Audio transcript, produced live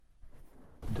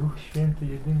Duch Święty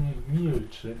jedynie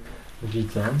milczy,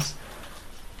 widząc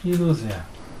iluzję.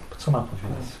 Co ma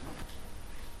powiedzieć?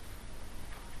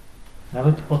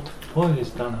 Nawet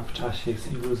odpowiedź dana w czasie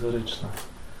jest iluzoryczna.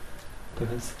 Tak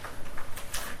więc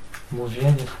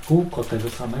mówienie w kółko tego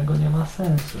samego nie ma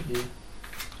sensu i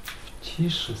w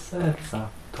ciszy serca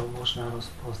to można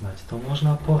rozpoznać, to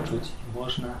można poczuć i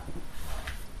można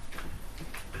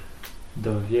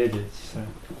dowiedzieć się,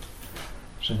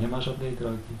 że nie ma żadnej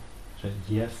drogi, że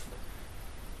jestem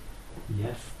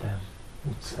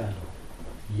u celu.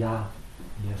 Ja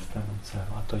jestem u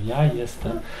celu, a to ja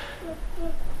jestem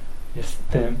jest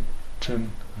tym, czym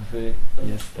wy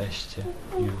jesteście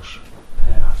już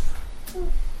teraz.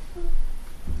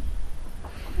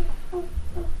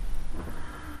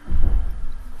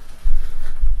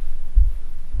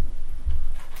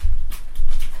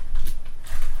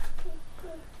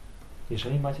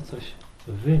 Jeżeli macie coś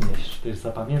wynieść, czy też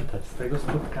zapamiętać z tego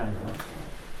spotkania,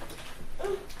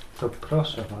 to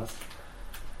proszę was,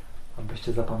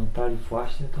 abyście zapamiętali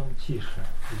właśnie tą ciszę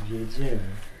i wiedzieli,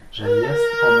 że jest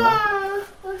ona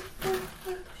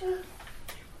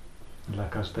dla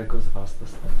każdego z was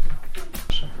dostępna.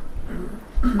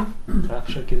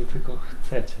 Zawsze, kiedy tylko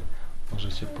chcecie,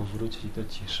 możecie powrócić do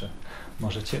ciszy.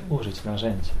 Możecie użyć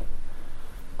narzędzi,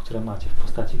 które macie w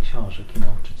postaci książek i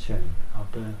nauczycieli,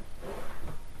 aby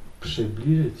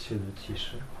przybliżyć się do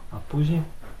ciszy, a później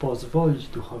pozwolić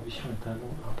Duchowi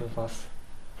Świętemu, aby was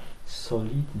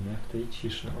solidnie w tej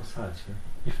ciszy osadził.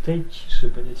 I w tej ciszy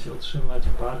będziecie otrzymywać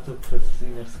bardzo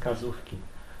precyzyjne wskazówki,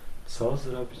 co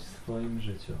zrobić w swoim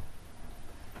życiu.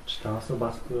 Czy ta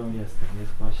osoba, z którą jestem,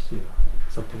 jest właściwa?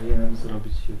 Co powinienem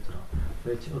zrobić jutro?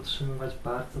 Będziecie otrzymywać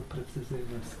bardzo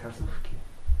precyzyjne wskazówki.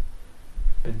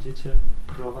 Będziecie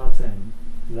prowadzeni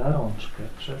za rączkę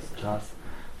przez czas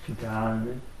w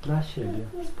idealny dla siebie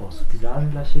sposób.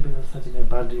 Idealny dla siebie na zasadzie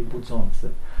najbardziej budzący,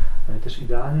 ale też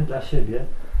idealny dla siebie,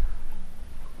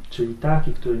 czyli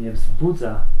taki, który nie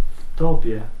wzbudza w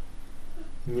tobie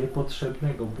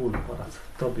niepotrzebnego bólu oraz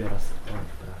w tobie oraz w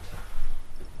twoich braciach.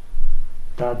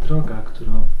 Ta droga,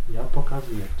 którą ja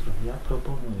pokazuję, którą ja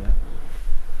proponuję,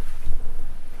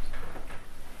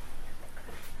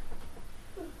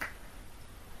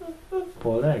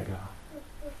 polega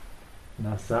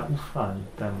na zaufaniu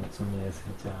temu, co nie jest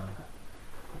widzialne.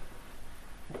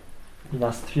 I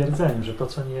na stwierdzeniu, że to,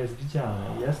 co nie jest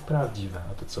widzialne, jest prawdziwe,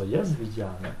 a to, co jest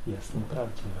widzialne, jest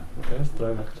nieprawdziwe. To jest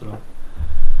droga, którą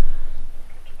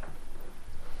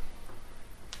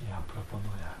ja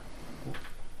proponuję.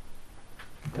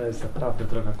 I to jest naprawdę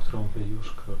droga, którą wy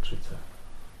już kroczycie.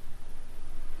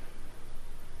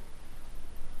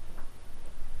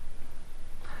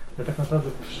 Ja tak naprawdę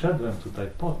przyszedłem tutaj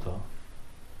po to,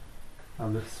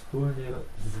 aby wspólnie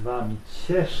z wami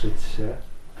cieszyć się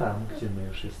tam, gdzie my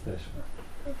już jesteśmy.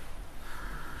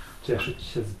 Cieszyć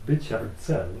się z bycia u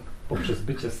celu, poprzez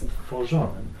bycie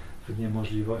stworzonym w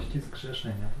niemożliwości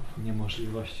zgrzeszenia, w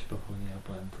niemożliwości popełnienia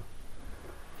błędu.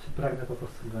 Się pragnę po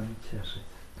prostu z wami cieszyć.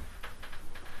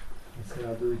 Więc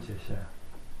radujcie się,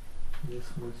 nie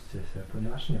smućcie się,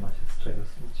 ponieważ nie macie z czego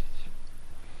smucić.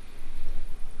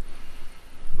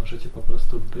 Możecie po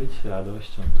prostu być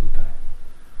radością tutaj.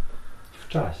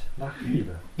 W czasie, na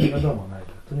chwilę, nie wiadomo na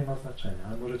ile, to nie ma znaczenia,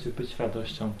 ale możecie być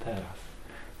radością teraz,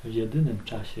 w jedynym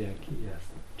czasie, jaki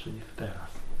jest, czyli w teraz.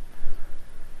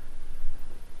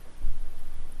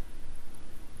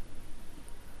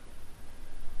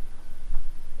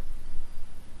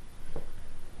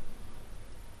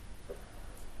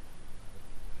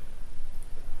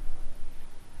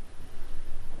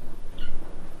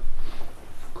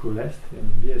 W Królestwie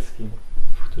Niebieskim,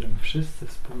 w którym wszyscy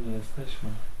wspólnie jesteśmy,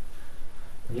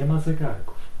 nie ma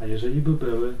zegarków, a jeżeli by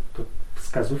były, to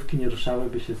wskazówki nie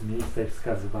ruszałyby się z miejsca i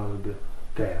wskazywałyby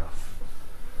teraz.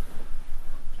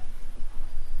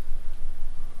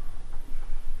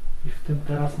 I w tym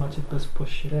teraz macie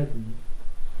bezpośredni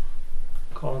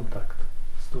kontakt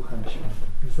z Duchem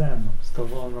Świętym, ze mną, z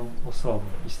dowolną osobą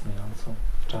istniejącą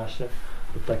w czasie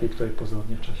lub takiej, której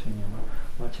pozornie w czasie nie ma.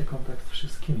 Macie kontakt z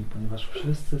wszystkimi, ponieważ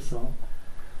wszyscy są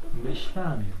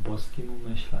myślami w boskim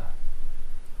umyśle.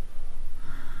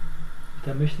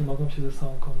 Te myśli mogą się ze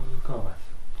sobą komunikować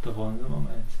w dowolnym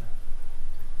momencie.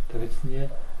 Tak więc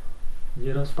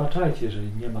nie rozpaczajcie,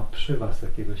 jeżeli nie ma przy was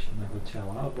jakiegoś innego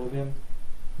ciała, albowiem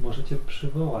możecie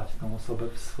przywołać tą osobę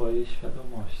w swojej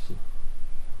świadomości.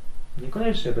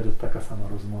 Niekoniecznie będzie to taka sama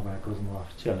rozmowa, jak rozmowa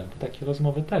w ciele, bo takie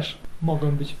rozmowy też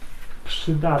mogą być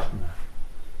przydatne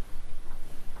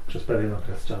przez pewien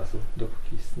okres czasu,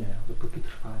 dopóki istnieją, dopóki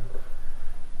trwają.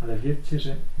 Ale wiedzcie,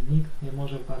 że nikt nie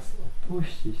może was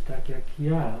opuścić, tak jak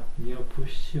ja nie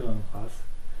opuściłem was,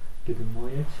 kiedy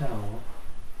moje ciało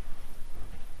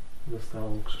zostało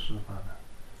ukrzyżowane.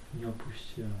 Nie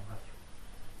opuściłem was.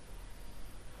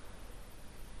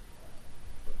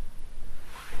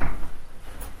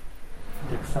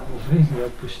 Tak samo wy nie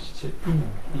opuścicie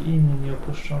innych i inni nie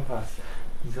opuszczą was.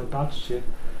 I zobaczcie,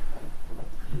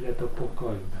 ile to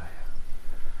pokoju daje.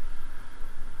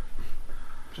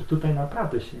 Że tutaj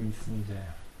naprawdę się nic nie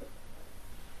dzieje.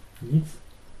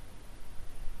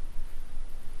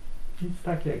 Nic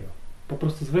takiego. Po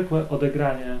prostu zwykłe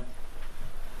odegranie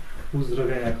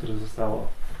uzdrowienia, które zostało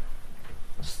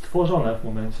stworzone w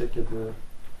momencie, kiedy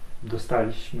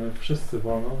dostaliśmy wszyscy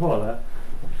wolną wolę.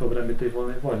 W obrębie tej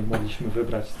wolnej woli mogliśmy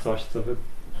wybrać coś,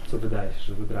 co wydaje się,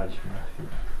 że wybraliśmy na chwilę.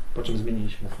 Po czym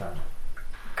zmieniliśmy zdanie.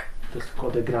 To jest tylko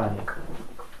odegranie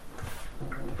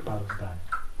tych paru zdań.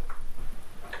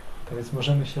 Tak więc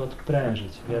możemy się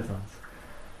odprężyć, wiedząc,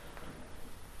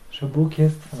 że Bóg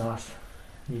jest w nas.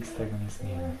 Nikt tego nie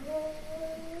zmieni.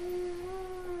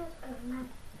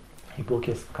 I Bóg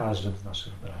jest w każdym z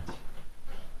naszych braci.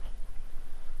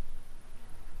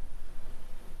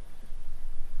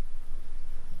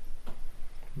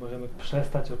 Możemy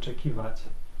przestać oczekiwać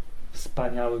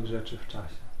wspaniałych rzeczy w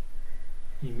czasie.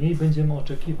 Im mniej będziemy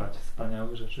oczekiwać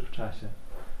wspaniałych rzeczy w czasie,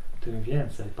 tym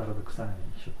więcej paradoksalnie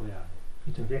ich się pojawi.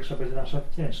 I tym większa będzie nasza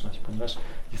wdzięczność, ponieważ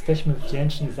jesteśmy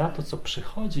wdzięczni za to, co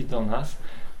przychodzi do nas,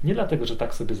 nie dlatego, że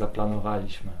tak sobie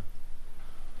zaplanowaliśmy.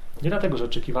 Nie dlatego, że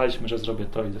oczekiwaliśmy, że zrobię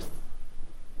to i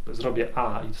zrobię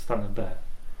A i dostanę B.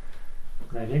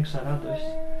 Największa radość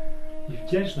i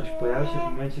wdzięczność pojawia się w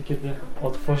momencie, kiedy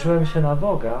otworzyłem się na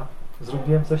Boga,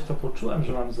 zrobiłem coś, co poczułem,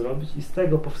 że mam zrobić i z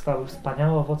tego powstały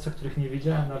wspaniałe owoce, których nie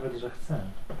wiedziałem nawet,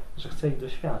 że chcę ich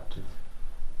doświadczyć,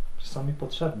 że są mi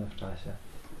potrzebne w czasie.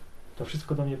 To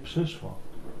wszystko do mnie przyszło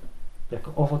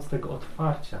jako owoc tego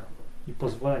otwarcia i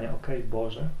pozwolenia. Okej,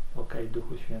 Boże, okej,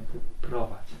 Duchu Święty,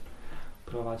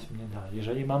 prowadź mnie dalej.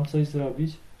 Jeżeli mam coś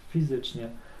zrobić fizycznie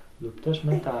lub też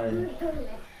mentalnie,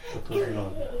 to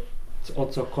zrobię. O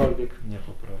cokolwiek mnie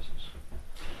poprosisz.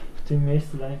 W tym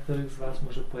miejscu dla niektórych z was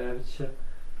może pojawić się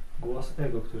głos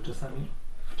ego, który czasami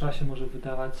w czasie może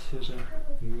wydawać się, że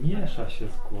miesza się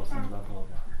z głosem dla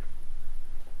Boga.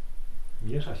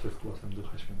 Miesza się z głosem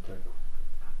Ducha Świętego.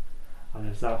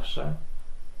 Ale zawsze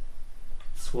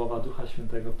słowa Ducha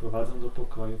Świętego prowadzą do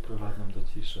pokoju, prowadzą do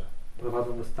ciszy.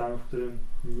 Prowadzą do stanu, w którym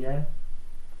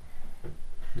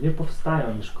nie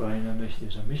powstają już kolejne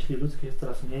myśli, że myśli ludzkie jest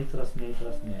coraz mniej.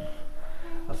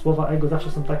 A słowa ego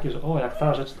zawsze są takie, że jak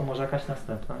ta rzecz, to może jakaś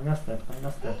następna.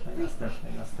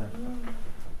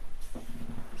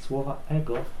 Słowa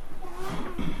ego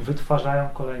wytwarzają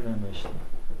kolejne myśli.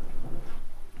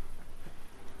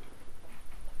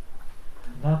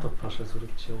 Na to proszę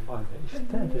zwróćcie uwagę i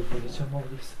wtedy będziecie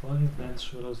mogli w swoim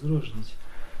wnętrzu rozróżnić,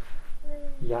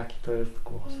 jaki to jest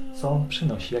głos, co on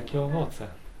przynosi, jakie owoce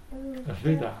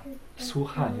wyda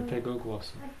słuchanie tego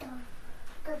głosu.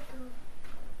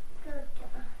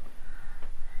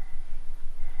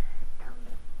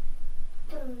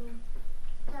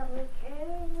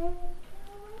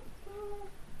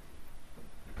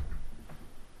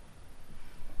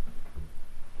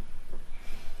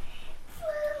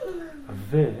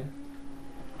 Wy,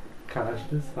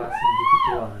 każdy z was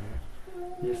indywidualnie,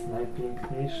 jest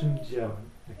najpiękniejszym dziełem,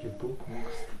 jakie Bóg mógł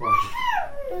stworzyć.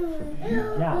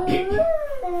 Ja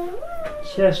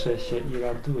cieszę się i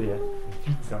raduję,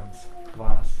 widząc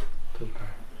was tutaj.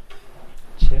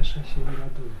 Cieszę się i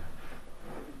raduję.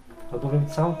 Albowiem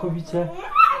całkowicie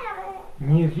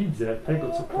nie widzę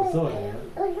tego, co pozornie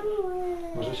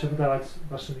może się wydawać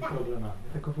waszymi problemami.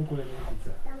 Ja tego w ogóle nie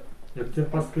widzę. Ja widzę w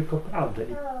was tylko prawdę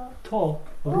i to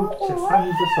róbcie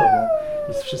sami ze sobą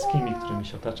i z wszystkimi, którymi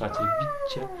się otaczacie.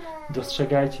 Widźcie,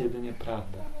 dostrzegajcie jedynie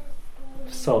prawdę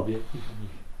w sobie i w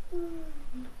nich.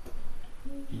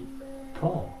 I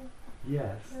to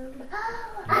jest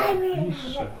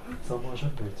najbliższe, co może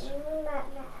być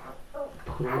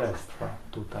królestwa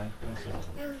tutaj na ziemi.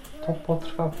 To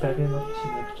potrwa pewien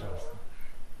odcinek czasu.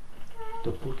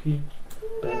 Dopóki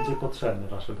będzie potrzebne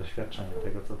wasze doświadczenie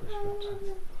tego, co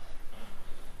doświadczacie.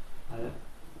 Ale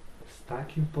z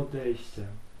takim podejściem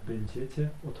będziecie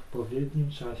w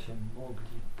odpowiednim czasie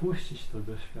mogli puścić to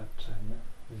doświadczenie,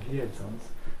 wiedząc,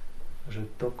 że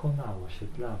dokonało się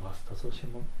dla was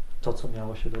to, co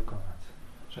miało się dokonać.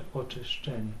 Że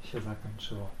oczyszczenie się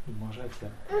zakończyło i możecie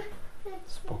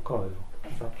w spokoju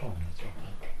zapomnieć o tym.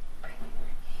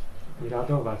 I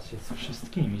radować się z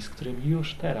wszystkimi, z którymi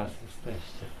już teraz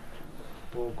jesteście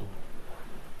w Bogu.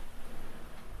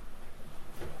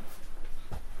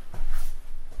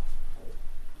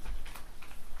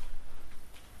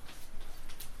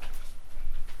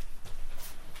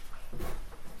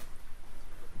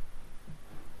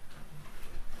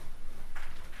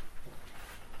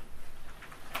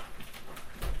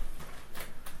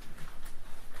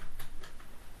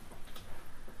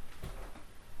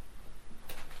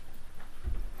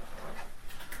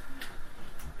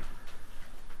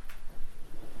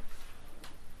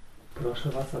 Proszę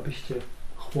Was, abyście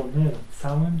chłonęli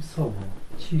całym sobą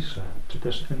ciszę, czy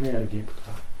też energię,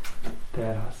 która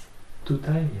teraz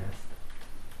tutaj jest.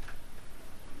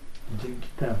 Dzięki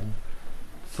temu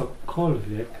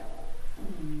cokolwiek,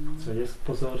 co jest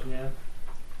pozornie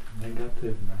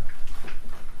negatywne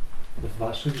w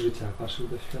Waszych życiach, w Waszych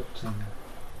doświadczeniach,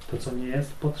 to, co nie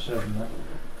jest potrzebne,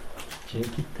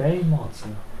 dzięki tej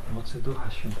mocy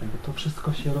Ducha Świętego, to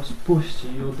wszystko się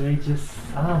rozpuści i odejdzie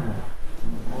samo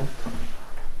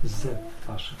z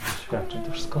Waszych doświadczeń.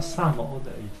 To wszystko samo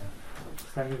odejdzie.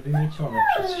 Zostanie wymiecione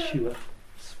przez siłę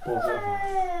spoza Was.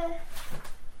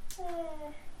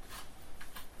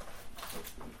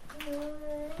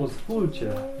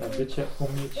 Pozwólcie na bycie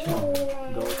omiecionym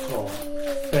dookoła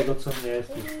z tego, co nie jest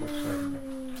już potrzebne.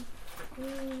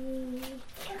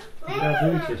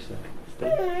 Radujcie się z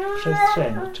tej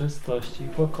przestrzeni, czystości i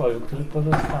pokoju, który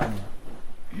pozostanie,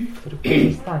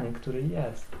 który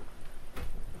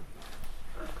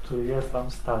jest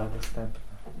Wam stale dostępny.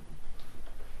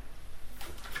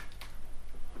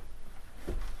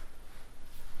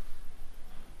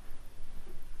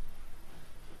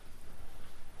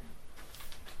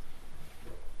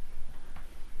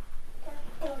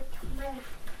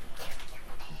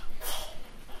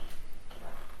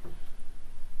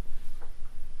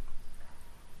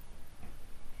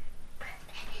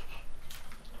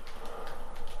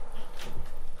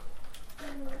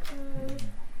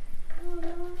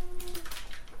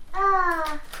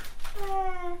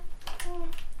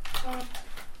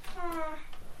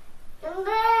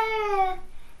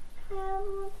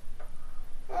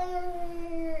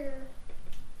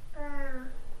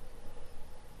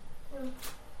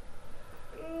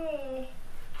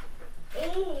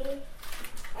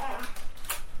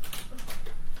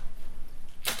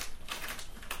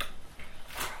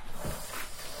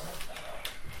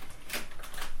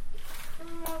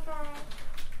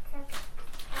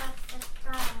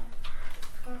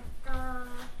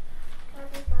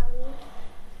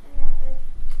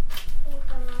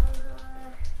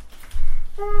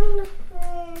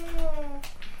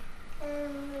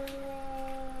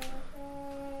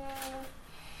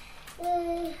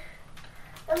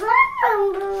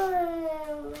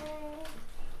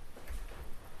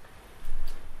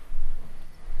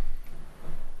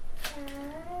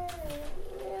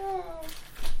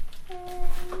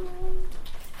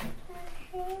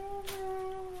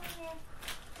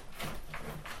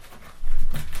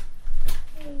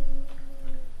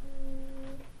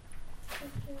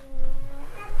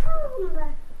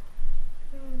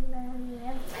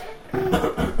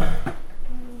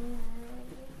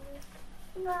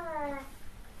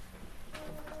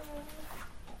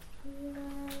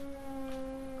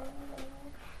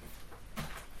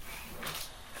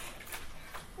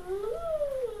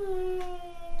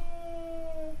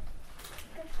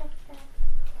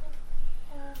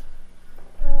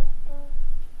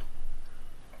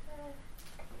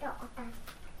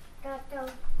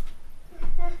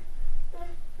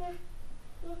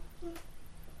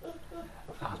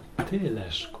 A Ty,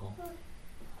 Leszku,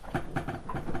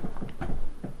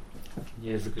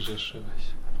 nie zgrzeszyłeś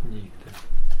nigdy.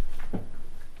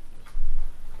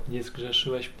 Nie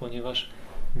zgrzeszyłeś, ponieważ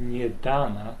nie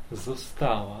dana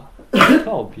została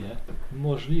Tobie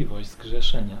możliwość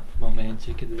zgrzeszenia w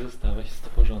momencie, kiedy zostałeś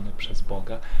stworzony przez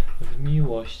Boga w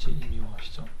miłości i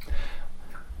miłością.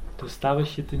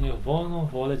 Dostałeś jedynie wolną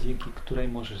wolę, dzięki której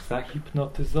możesz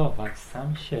zahipnotyzować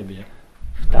sam siebie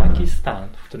w taki stan,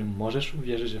 w którym możesz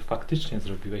uwierzyć, że faktycznie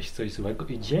zrobiłeś coś złego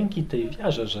i dzięki tej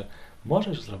wierze, że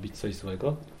możesz zrobić coś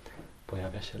złego,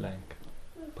 pojawia się lęk,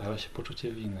 pojawia się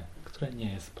poczucie winy, które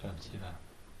nie jest prawdziwe.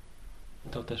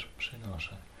 To też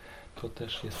przynoszę. To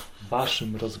też jest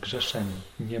waszym rozgrzeszeniem,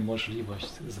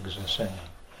 niemożliwość zgrzeszenia.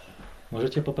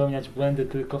 Możecie popełniać błędy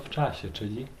tylko w czasie,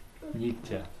 czyli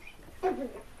nigdzie.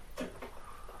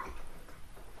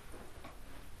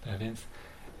 A więc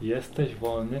jesteś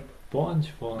wolny,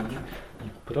 bądź wolny i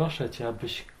proszę Cię,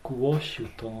 abyś głosił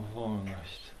tą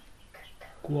wolność.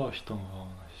 Głoś tą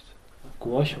wolność.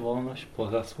 Głoś wolność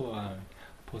poza słowami,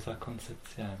 poza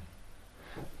koncepcjami.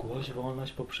 Głoś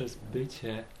wolność poprzez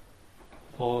bycie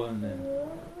wolnym.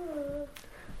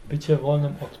 Bycie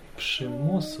wolnym od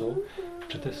przymusu,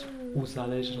 czy też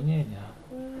uzależnienia,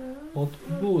 od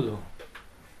bólu.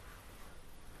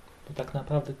 Bo tak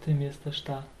naprawdę tym jest też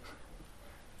ta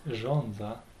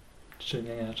żądza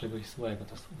czynienia czegoś złego.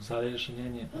 To jest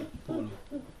uzależnienie od bólu.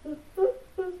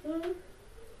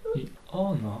 I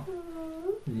ono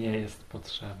nie jest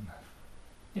potrzebne.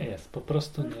 Nie jest, po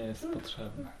prostu nie jest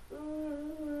potrzebne.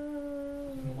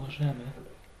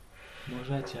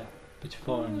 Możecie być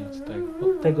wolni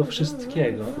od tego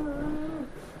wszystkiego,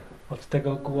 od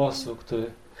tego głosu,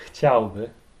 który chciałby,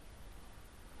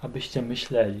 abyście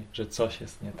myśleli, że coś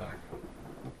jest nie tak.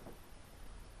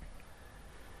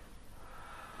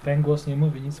 Ten głos nie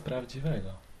mówi nic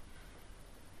prawdziwego,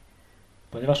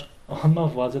 ponieważ on ma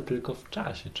władzę tylko w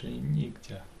czasie, czyli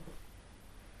nigdzie.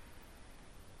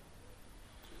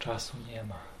 Czasu nie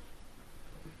ma.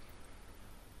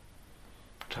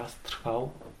 Czas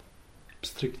trwał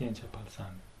pstryknięcie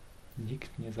palcami.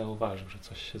 Nikt nie zauważył, że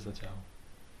coś się zadziało.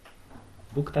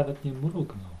 Bóg nawet nie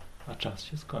mrugnął, a czas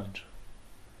się skończył.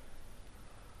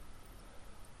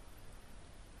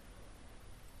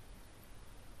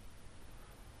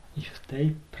 I w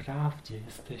tej prawdzie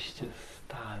jesteście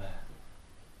stale.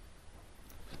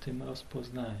 W tym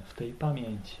rozpoznaniu, w tej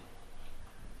pamięci.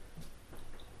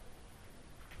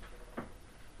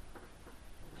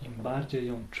 Im bardziej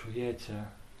ją czujecie,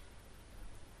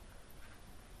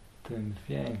 tym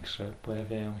większe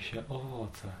pojawiają się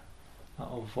owoce. A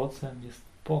owocem jest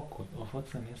pokój,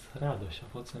 owocem jest radość,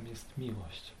 owocem jest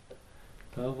miłość.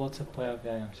 Te owoce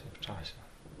pojawiają się w czasie.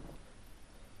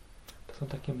 To są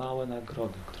takie małe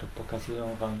nagrody, które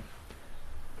pokazują wam,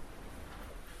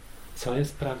 co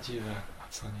jest prawdziwe, a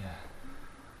co nie.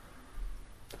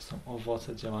 To są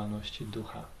owoce działalności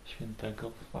Ducha Świętego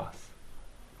w was.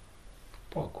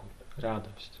 Pokój,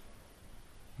 radość,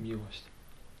 miłość.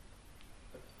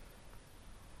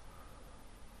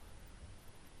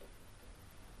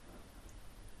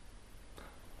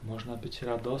 Można być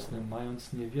radosnym,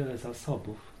 mając niewiele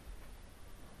zasobów,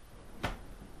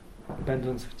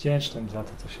 będąc wdzięcznym za to,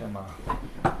 co się ma.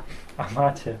 A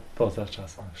macie poza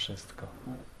czasem wszystko.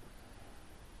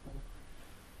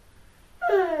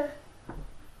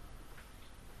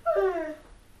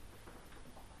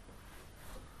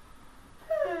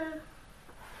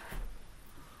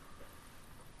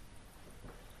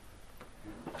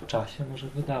 W czasie może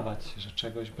wydawać się, że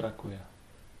czegoś brakuje.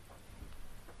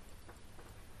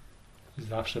 I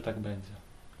zawsze tak będzie.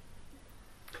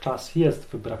 Czas jest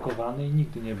wybrakowany i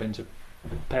nigdy nie będzie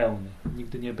pełny.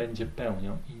 Nigdy nie będzie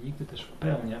pełnią i nigdy też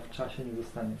pełnia w czasie nie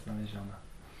zostanie znaleziona.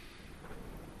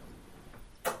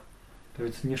 To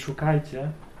więc nie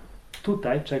szukajcie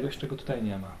tutaj czegoś, czego tutaj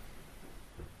nie ma.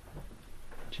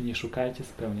 Czyli nie szukajcie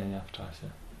spełnienia w czasie.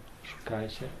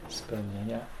 Szukajcie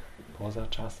spełnienia poza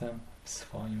czasem w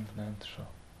swoim wnętrzu.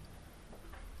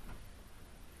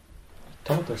 I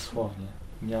to dosłownie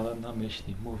miałem na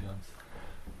myśli, mówiąc: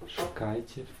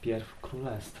 szukajcie wpierw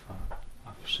Królestwa,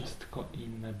 a wszystko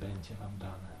inne będzie wam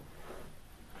dane.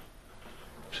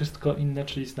 Wszystko inne,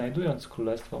 czyli znajdując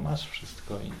Królestwo, masz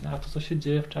wszystko inne, a to, co się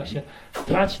dzieje w czasie,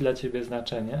 traci dla ciebie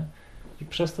znaczenie i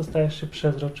przez to stajesz się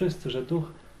przezroczysty, że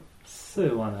Duch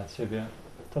zsyła na ciebie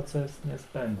to, co jest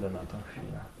niezbędne na tą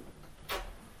chwilę.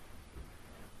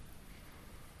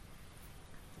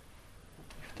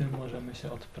 I w tym możemy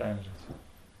się odprężyć.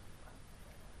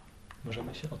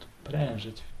 Możemy się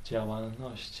odprężyć w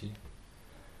działalności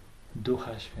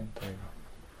Ducha Świętego.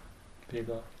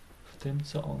 W tym,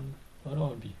 co On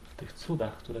robi, w tych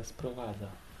cudach, które sprowadza.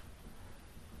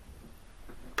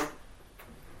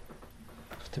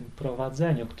 W tym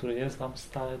prowadzeniu, które jest wam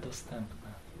stale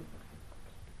dostępne.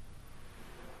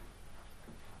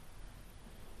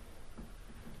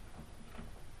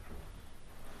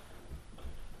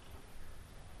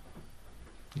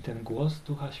 I ten głos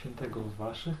Ducha Świętego w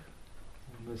waszych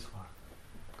umysłach,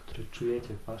 który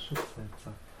czujecie w waszych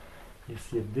sercach,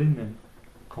 jest jedynym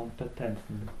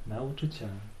kompetentnym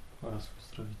nauczycielem oraz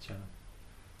uzdrowicielem,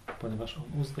 ponieważ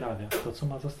On uzdrawia to, co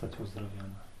ma zostać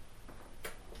uzdrowione.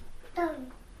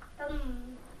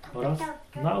 Oraz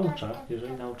naucza,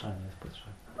 jeżeli nauczanie jest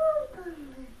potrzebne.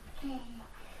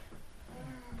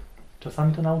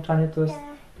 Czasami to nauczanie to jest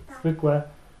zwykłe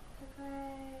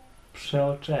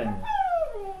przeoczenie,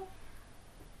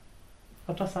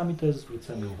 a czasami to jest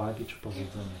zwrócenie uwagi czy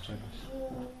powiedzenie czegoś.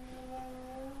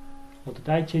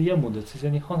 Oddajcie Jemu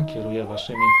decyzję, niech On kieruje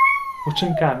waszymi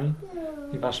uczynkami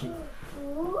i waszym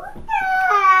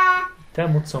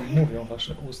temu, co mówią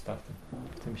wasze usta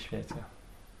w tym świecie.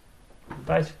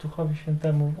 Oddajcie Duchowi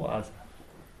Świętemu władzę.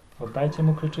 Oddajcie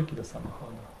Mu kluczyki do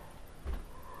samochodu.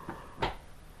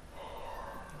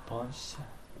 Bądźcie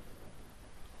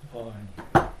wolni,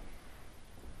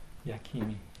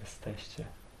 jakimi jesteście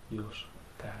już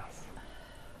teraz.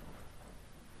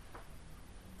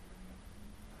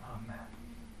 Amen.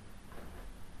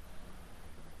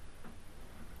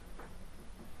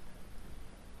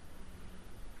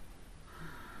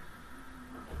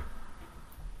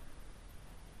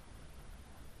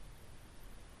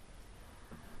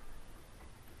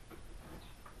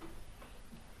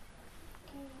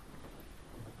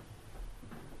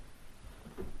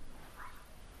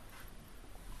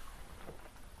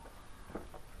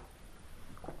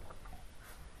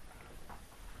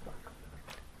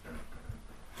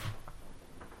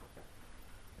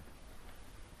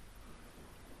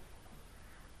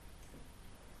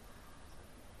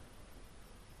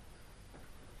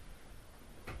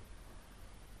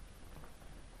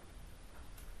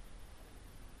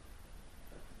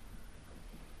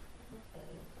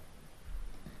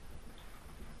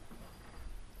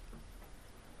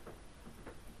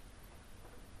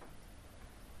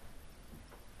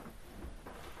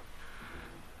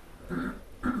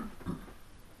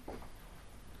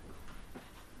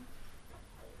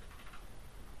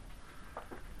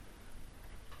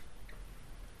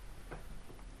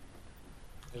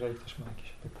 jeżeli ktoś ma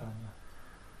jakieś pytania,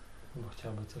 albo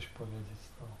chciałby coś powiedzieć,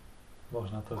 to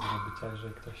można to zrobić, a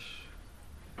jeżeli ktoś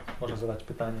może zadać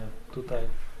pytanie tutaj,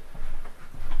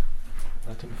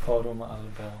 na tym forum,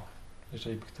 albo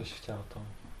jeżeli by ktoś chciał, to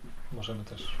możemy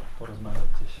też porozmawiać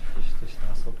gdzieś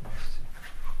na osobności,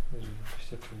 jeżeli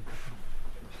byście czuli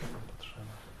taką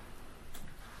potrzebę.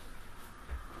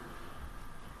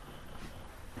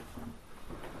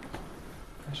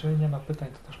 Jeżeli nie ma pytań,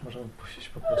 to też możemy puścić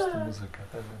po prostu muzykę,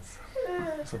 tak więc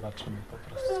zobaczymy po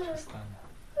prostu, co się stanie.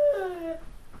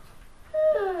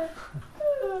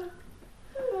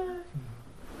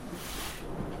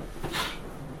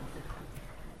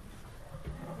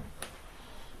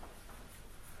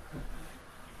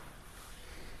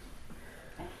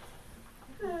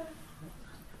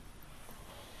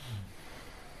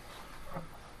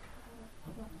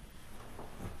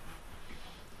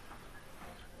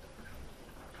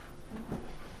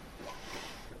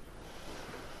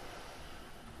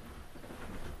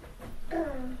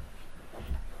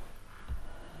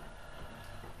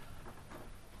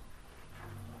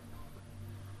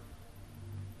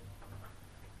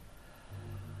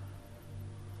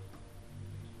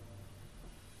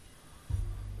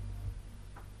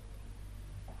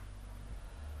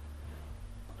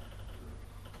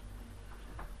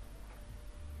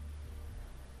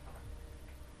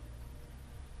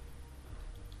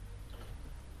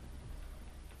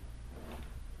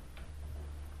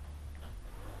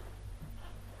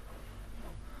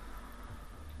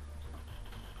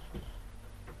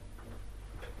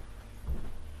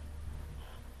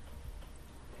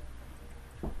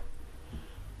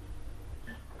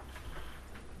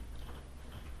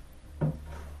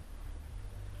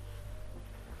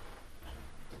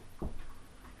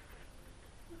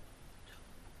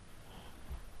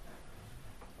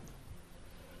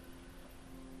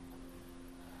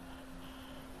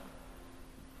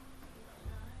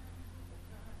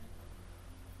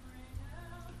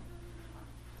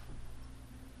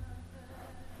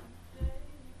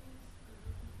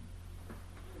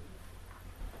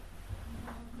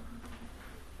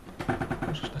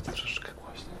 Możesz dać troszeczkę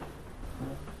głośniej.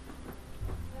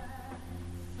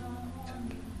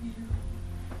 Dzięki.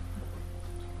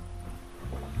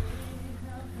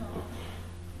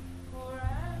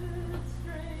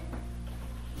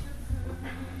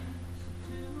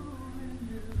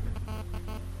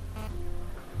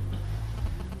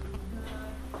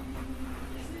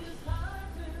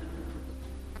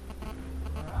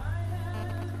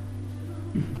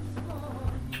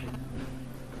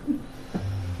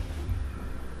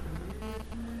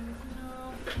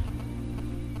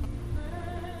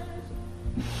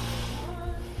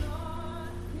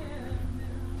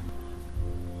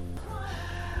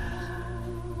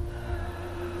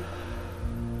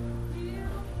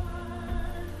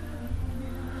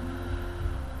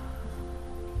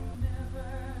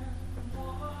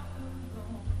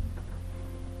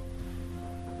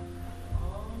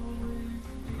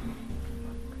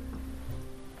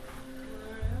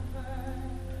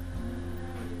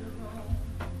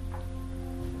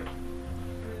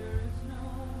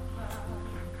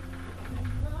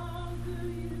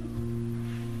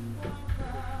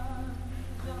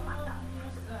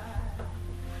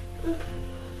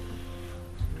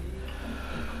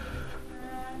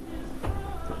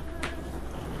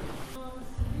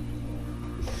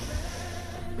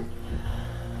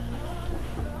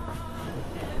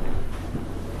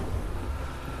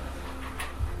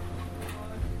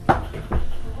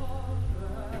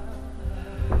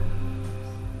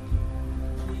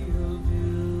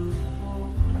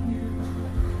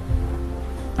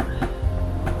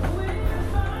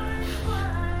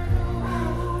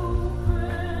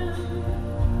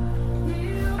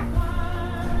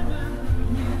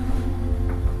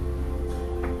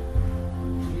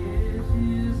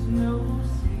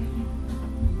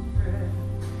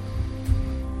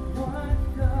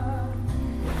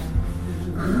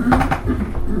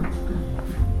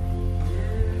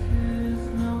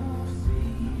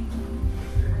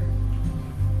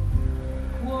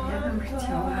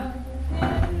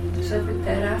 żeby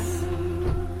teraz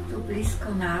tu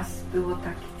blisko nas było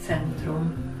takie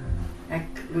centrum, jak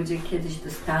ludzie kiedyś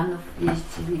do Stanów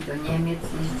jeździli, do Niemiec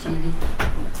jeździli.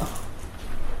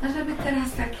 A żeby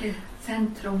teraz takie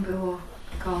centrum było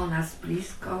koło nas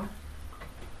blisko,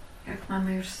 jak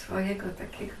mamy już swojego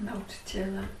takiego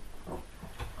nauczyciela.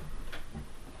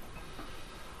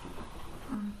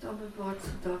 To by była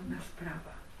cudowna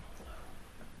sprawa.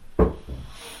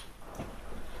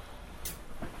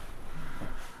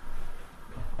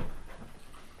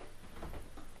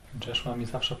 Joshua mi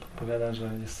zawsze podpowiada,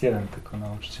 że jest jeden tylko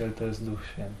nauczyciel, to jest Duch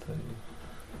Święty.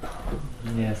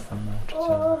 Nie jestem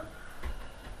nauczycielem.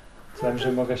 Myślałem,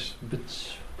 że mogę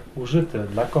być użyty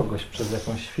dla kogoś przez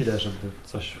jakąś chwilę, żeby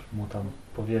coś mu tam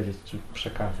powiedzieć czy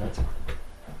przekazać.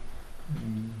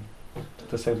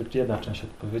 To jest jakby jedna część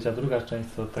odpowiedzi, a druga część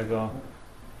to tego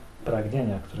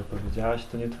pragnienia, które powiedziałaś,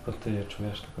 to nie tylko ty je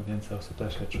czujesz, tylko więcej osób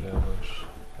też je czuje, bo już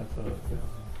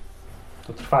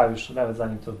to trwa już, nawet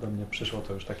zanim to do mnie przyszło,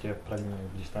 to już takie pragnienie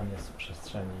gdzieś tam jest w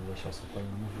przestrzeni, ileś osób o nim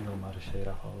mówiło, Marysia i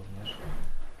Rafał również.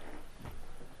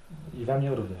 I we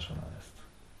mnie również ona jest.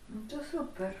 To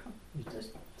super. I To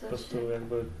po prostu się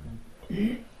jakby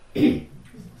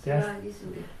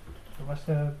zrealizuje. to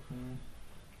właśnie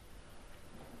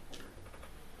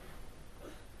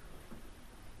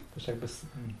też jakby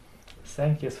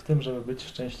sęk jest w tym, żeby być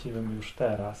szczęśliwym już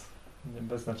teraz,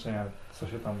 bez znaczenia co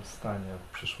się tam stanie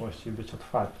w przyszłości i być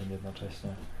otwartym jednocześnie.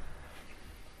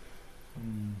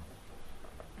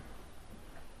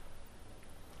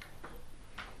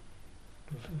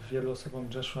 Wielu osobom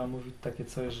Joshua mówi takie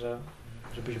coś, że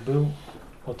żebyś był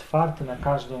otwarty na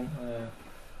każdą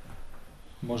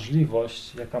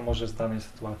możliwość, jaka może z danej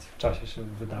sytuacji w czasie się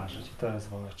wydarzyć. I to jest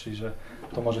wolność, czyli że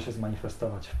to może się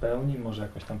zmanifestować w pełni, może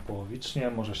jakoś tam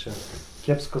połowicznie, może się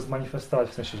kiepsko zmanifestować,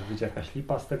 w sensie, że wyjdzie jakaś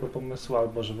lipa z tego pomysłu,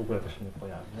 albo że w ogóle to się nie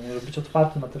pojawi. No, żeby być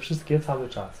otwarty na te wszystkie cały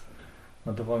czas,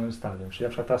 na dowolnym stadium. Czyli ja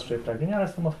na przykład teraz czuję pragnienie, ale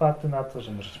jestem otwarty na to,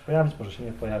 że może się pojawić, może się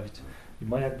nie pojawić. I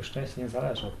moje jakby szczęście nie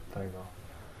zależy od tego.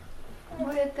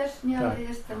 Moje też nie, Tak. ale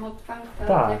jestem otwarta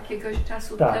Tak. od jakiegoś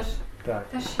czasu, Tak.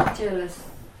 też się dzielę z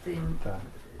Tak.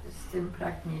 tym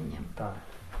pragnieniem. Tak,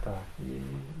 tak. I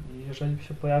jeżeli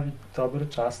się pojawi dobry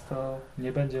czas, to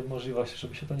nie będzie możliwości,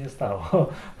 żeby się to nie stało.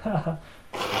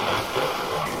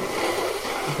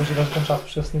 Tylko, że ten czas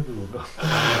przez niedługo.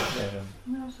 Nie wiem.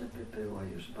 No, żeby było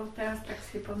już, bo teraz tak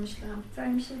sobie pomyślałam, wcale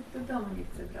mi się do domu nie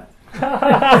chce wracać.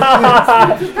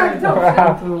 Tak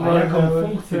dobrze. A jaką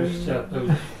funkcję już chciała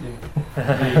pełnić?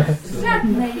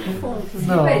 Żadnej funkcji być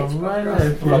po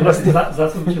prostu. Po prostu za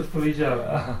co byś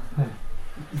odpowiedziała?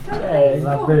 Żadnej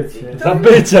funkcji. To Za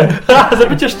bycie! Za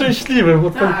bycie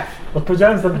szczęśliwym! Tak.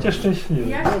 Odpowiedziałem za bycie szczęśliwym.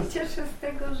 Ja się cieszę z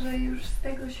tego, że już z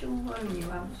tego się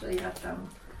uwolniłam, że ja tam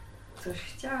coś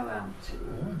chciałam, czy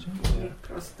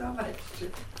prostować, czy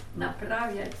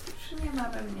naprawiać. Już nie ma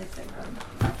we mnie tego.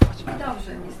 I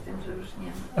dobrze mi z tym, że już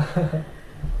nie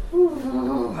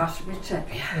ma. Aż mnie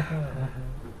czepia.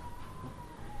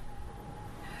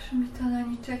 Że mi to na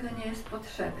niczego nie jest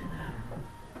potrzebne.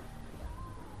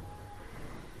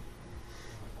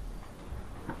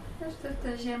 Zresztą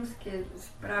te ziemskie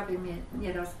sprawy mnie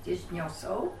nieraz gdzieś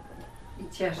niosą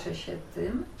i cieszę się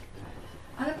tym,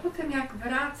 ale potem jak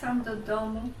wracam do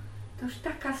domu, to już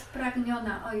taka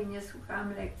spragniona, oj nie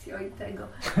słuchałam lekcji, oj tego,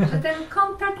 że ten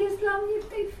kontakt jest dla mnie w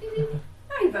tej chwili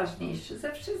najważniejszy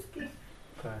ze wszystkich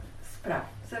spraw,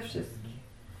 ze wszystkich.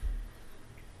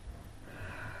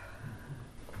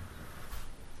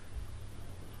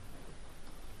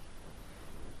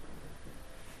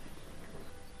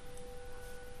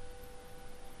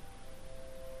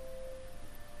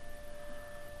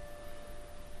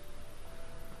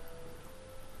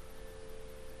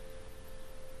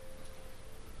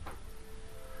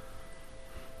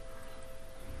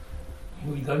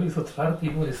 Mój dom jest otwarty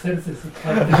i moje serce jest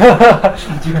otwarte.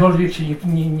 Gdziekolwiek się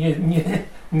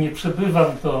nie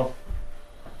przebywam, to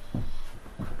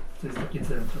jest takie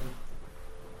centrum.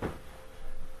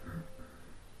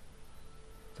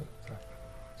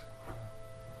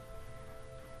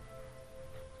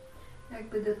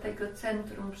 Jakby do tego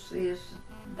centrum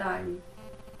przyjeżdżali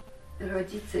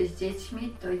rodzice z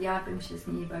dziećmi, to ja bym się z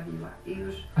nimi bawiła. I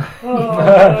już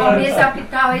bo mnie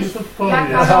zapytałeś,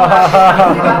 jaka rola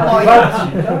była moja.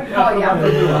 Moja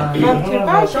była.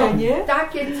 Basia, nie?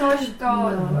 Takie coś,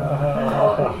 to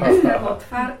jestem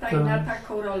otwarta i na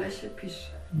taką rolę się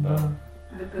pisze.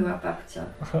 By była babcia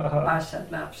Basia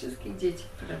dla wszystkich dzieci,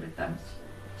 które by tam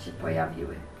się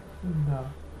pojawiły.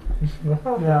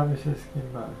 No, miałaby się z kim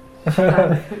bawić.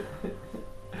 Tak.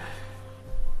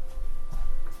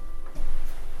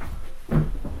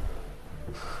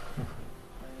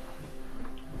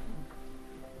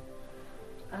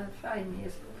 Ale fajnie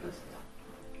jest po prostu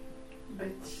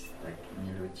być z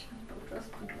takimi ludźmi, po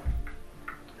prostu.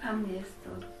 Dla mnie jest to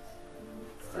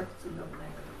coś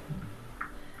cudownego.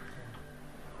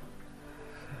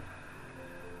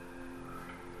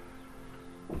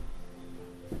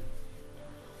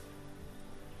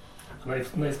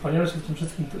 Najwspanialsze w tym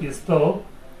wszystkim jest to,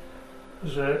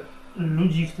 że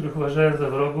ludzi, których uważają za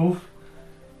wrogów,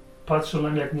 patrzą na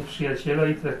mnie jak nieprzyjaciela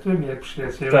i traktują mnie jak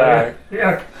przyjaciela. Tak.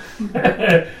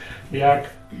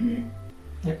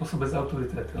 Jak osobę z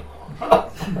autorytetem.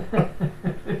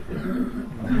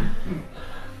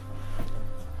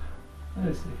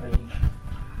 jest najfajniejsze.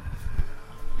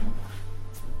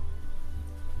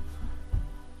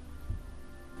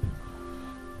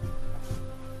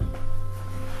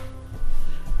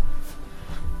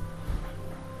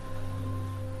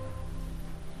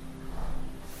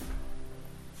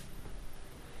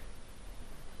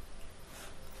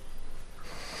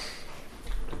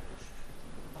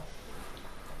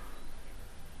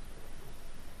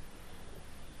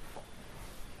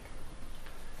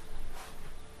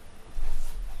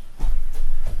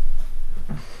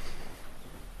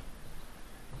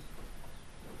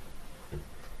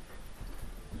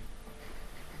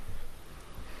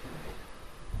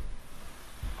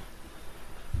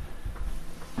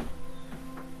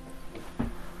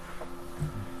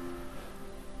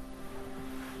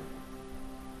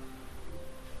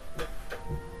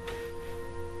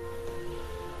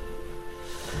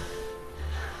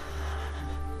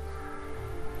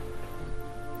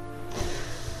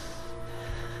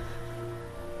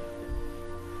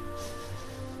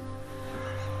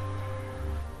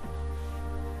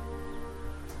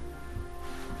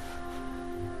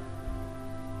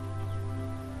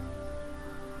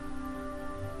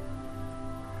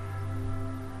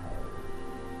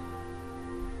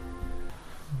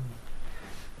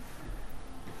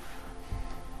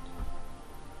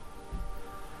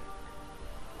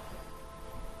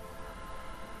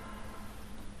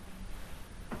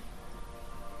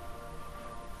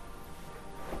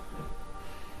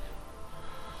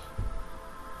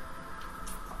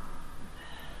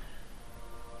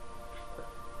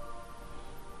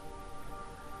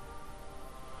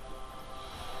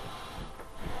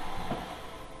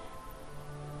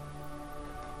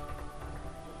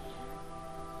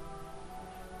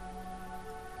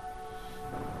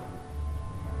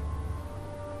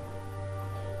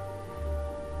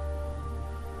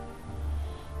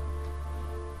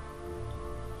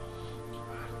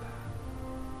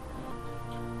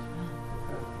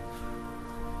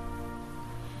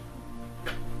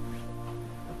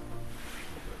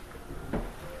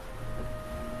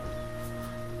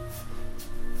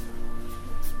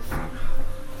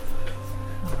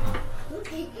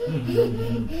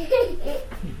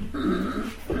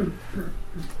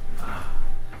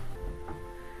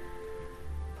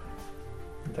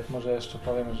 I tak może jeszcze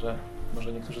powiem, że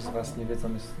może niektórzy z Was nie wiedzą,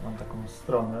 mam taką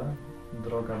stronę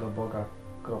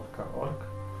drogadoboga.org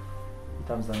i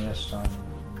tam zamieszczam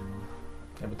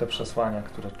jakby te przesłania,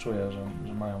 które czuję, że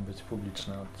mają być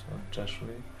publiczne od Czeszu.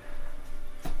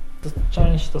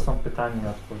 Część to są pytania i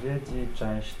odpowiedzi,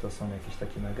 część to są jakieś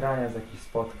takie nagrania z jakichś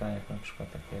spotkań, jak na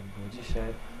przykład takie jak było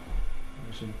dzisiaj,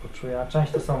 jeżeli poczuję, a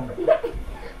część to są,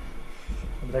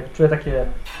 jak czuję takie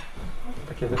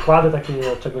wykłady, takie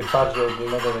czegoś bardziej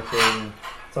ogólnego,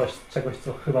 czegoś,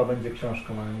 co chyba będzie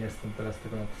książką, ale nie jestem teraz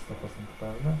tego na 100%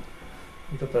 pewny.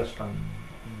 I to też tam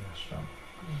umieszczam.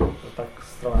 To tak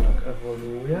strona tak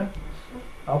ewoluuje.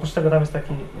 A oprócz tego tam jest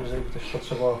taki, jeżeli ktoś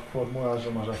potrzebował formularz,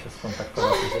 że może się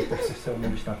skontaktować, jeżeli ktoś chce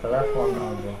mówić na telefon,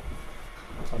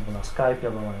 albo na Skype,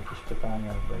 albo ma jakieś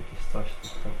pytania, albo jakieś coś, to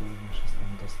wtedy również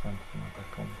jestem dostępny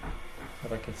na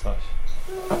takie coś.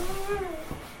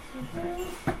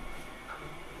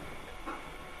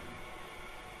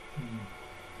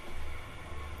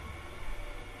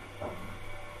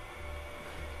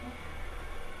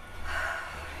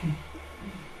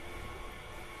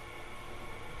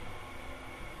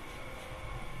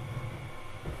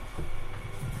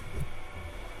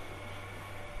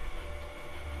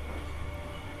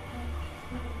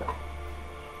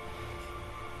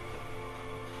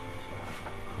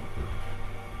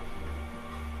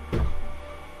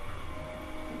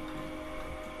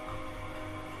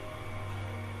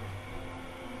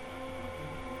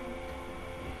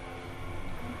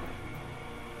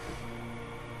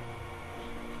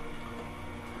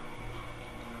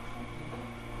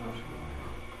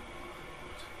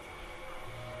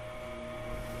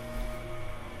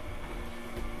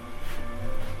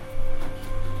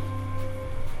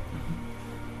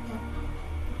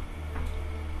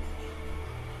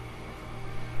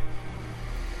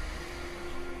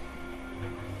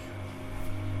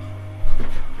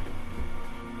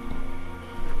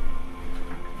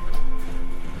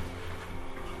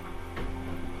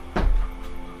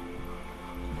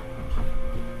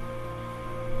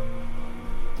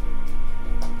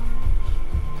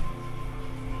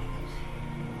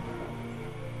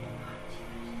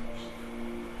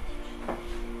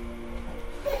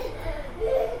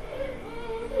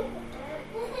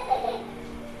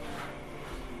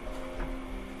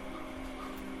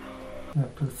 Ja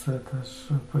tu chcę też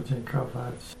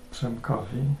podziękować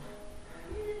Przemkowi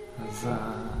za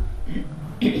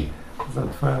za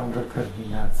Twoją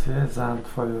determinację, za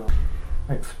Twoją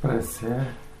ekspresję,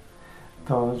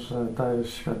 to, że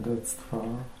dajesz świadectwo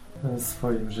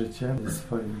swoim życiem,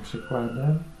 swoim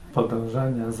przykładem,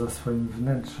 podążania za swoim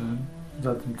wnętrzem,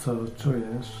 za tym, co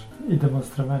czujesz i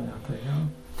demonstrowania tego.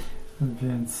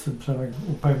 Więc Przemek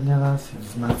upewnia nas i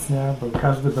wzmacnia, bo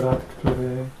każdy brat,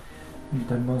 który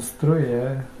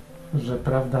demonstruje, że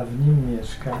prawda w nim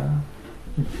mieszka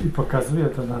i pokazuje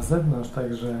to na zewnątrz,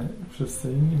 tak że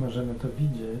wszyscy inni możemy to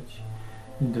widzieć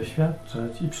i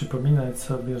doświadczać i przypominać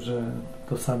sobie, że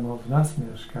to samo w nas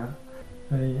mieszka,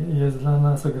 jest dla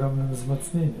nas ogromnym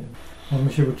wzmocnieniem. Bo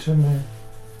my się uczymy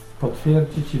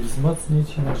potwierdzić i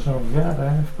wzmocnić naszą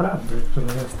wiarę w prawdę, w którą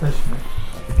jesteśmy.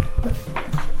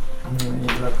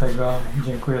 I dlatego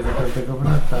dziękuję za każdego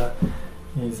brata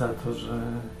i za to, że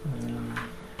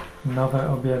nowe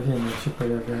objawienia się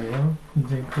pojawiają.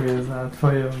 Dziękuję za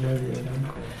Twoje objawienie,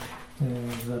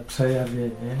 za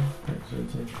przejawienie. Także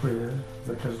dziękuję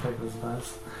za każdego z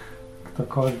Was.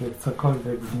 Ktokolwiek,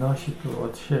 cokolwiek wnosi tu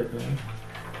od siebie,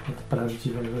 od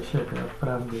prawdziwego siebie, od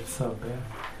prawdy w sobie,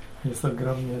 jest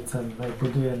ogromnie cenne,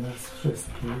 buduje nas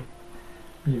wszystkich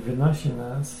i wynosi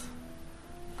nas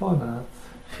ponad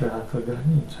świat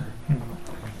ograniczeń.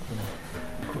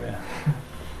 Dziękuję.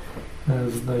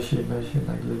 Wznosimy się,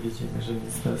 nagle widzimy, że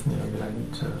nic nas nie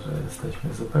ogranicza, że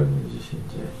jesteśmy zupełnie gdzieś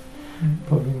indziej.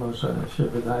 Pomimo, że się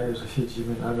wydaje, że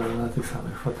siedzimy nadal na tych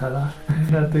samych fotelach,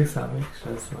 na tych samych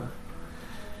krzesłach.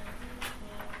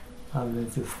 A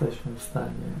więc jesteśmy w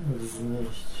stanie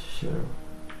wznieść się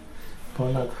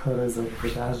ponad horyzont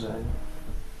wydarzeń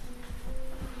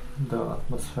do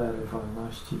atmosfery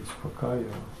wolności i spokoju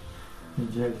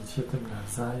i dzielić się tym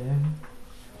nawzajem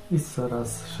i z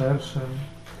coraz szerszym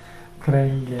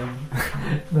kręgiem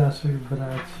naszych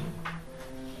braci.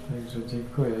 Także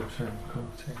dziękuję, Przemku.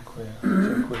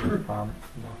 Dziękuję Wam.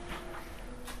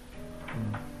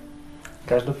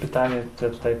 Każde pytanie,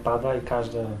 które tutaj pada i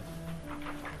każde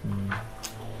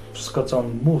wszystko, co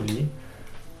on mówi,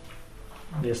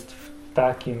 jest w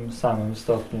takim samym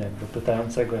stopniu jakby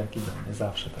pytającego, jak i do mnie.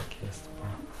 Zawsze tak jest. Bo,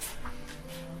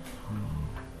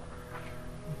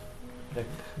 jak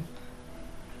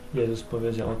Jezus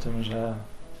powiedział o tym, że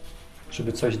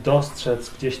żeby coś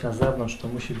dostrzec gdzieś na zewnątrz, to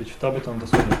musi być w Tobie, to on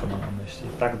dosłownie to ma na myśli.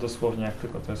 Tak dosłownie, jak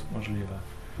tylko to jest możliwe.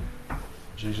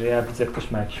 Że jeżeli ja widzę, jak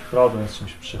ktoś ma jakiś problem, z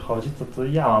czymś przychodzi, to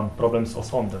ja mam problem z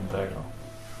osądem tego.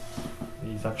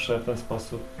 I zawsze w ten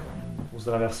sposób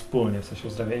uzdrawia wspólnie, w sensie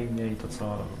uzdrawia i mnie i to,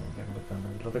 co jakby ten.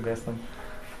 Dlatego jestem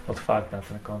otwarty na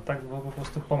ten kontakt, bo po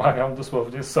prostu pomagam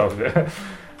dosłownie sobie.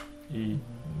 I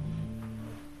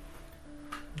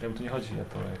jakby tu nie chodzi o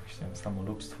jakieś, nie wiem,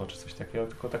 samolubstwo czy coś takiego,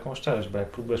 tylko taką szczerość, bo jak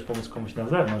próbujesz pomóc komuś na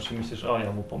zewnątrz i myślisz, o,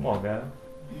 ja mu pomogę,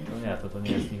 to nie, to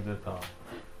nie jest nigdy to.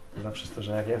 To zawsze jest to,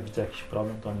 że jak ja widzę jakiś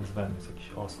problem, to on jest we mnie, jest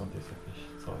jakiś osąd, jest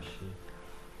jakieś coś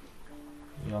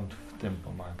i on w tym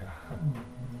pomaga.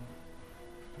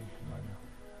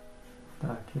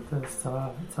 Tak, i to jest cała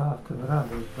w tym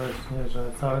radość właśnie,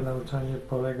 że całe nauczanie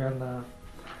polega na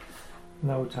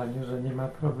nauczaniu, że nie ma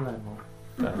problemu.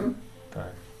 Tak,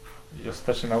 tak. I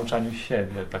ostatecznie nauczaniu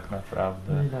siebie tak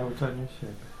naprawdę. I nauczaniu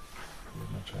siebie.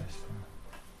 Jednocześnie.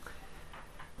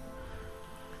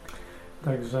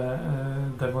 Także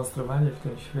demonstrowanie w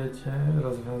tym świecie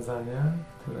rozwiązania,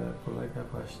 które polega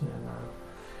właśnie na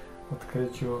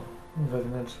odkryciu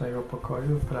wewnętrznego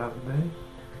pokoju, prawdy,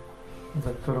 za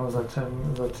którą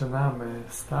zaczynamy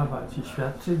stawać i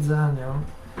świadczyć za nią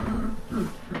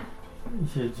i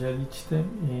się dzielić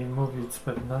tym i mówić z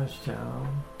pewnością,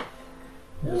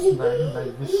 jest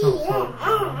najwyższą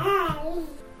formą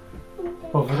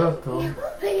powrotu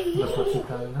do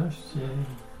poczytalności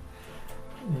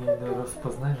i do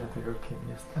rozpoznania tego, kim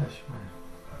jesteśmy.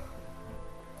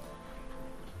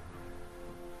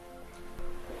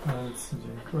 Więc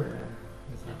dziękuję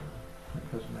za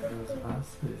każdego z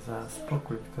Was i za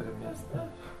spokój, w którym jesteś.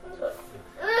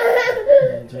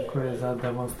 I dziękuję za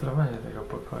demonstrowanie tego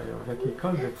pokoju. W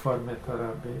jakiejkolwiek formie to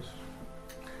robisz,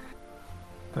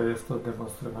 to jest to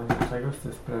demonstrowanie czegoś, co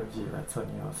jest prawdziwe, co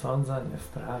nie osądza, nie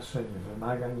straszy, nie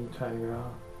wymaga niczego.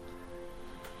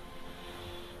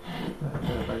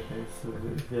 Tak jest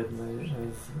w jednej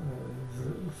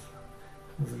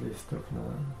z listów na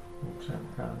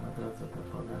Przemka na drodze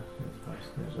do Boga, jest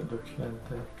właśnie, że Duch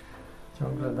Święty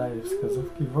ciągle daje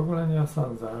wskazówki, w ogóle nie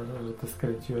osądza, że ty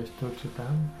skręciłeś tu czy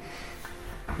tam,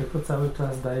 tylko cały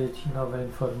czas daje ci nowe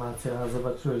informacje, a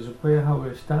zobaczyłeś, że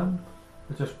pojechałeś tam,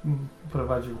 chociaż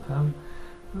prowadził tam,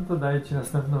 No to daję Ci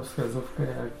następną wskazówkę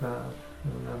jak na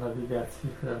nawigacji,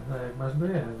 prawda, jak masz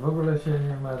dojechać. W ogóle się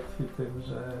nie martwi tym,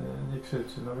 że nie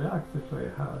krzyczy, no jak Ty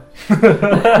pojechałeś?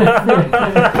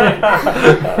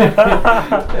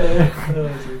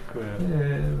 Dziękuję.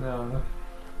 No.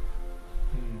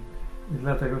 I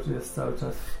dlatego, że jest cały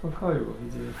czas w spokoju,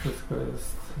 widzi, że wszystko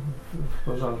jest w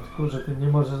porządku, że Ty nie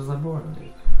możesz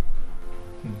zabłądzić.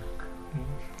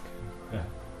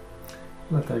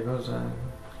 Dlatego, że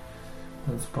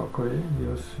ten spokój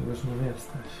już nim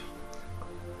jesteś.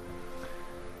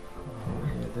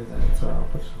 Jedyne, co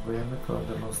potrzebujemy, to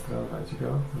demonstrować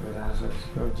go, wyrażać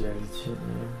go, dzielić się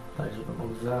nim, tak żeby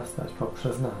mógł wzrastać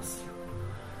poprzez nas.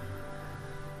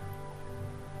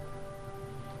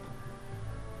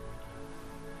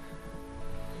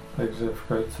 Także w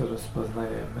końcu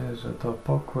rozpoznajemy, że to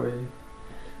pokój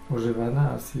używa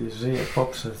nas i żyje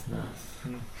poprzez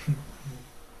nas.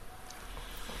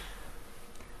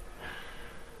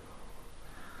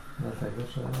 Dlatego,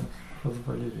 że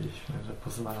pozwoliliśmy, że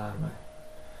pozwalamy.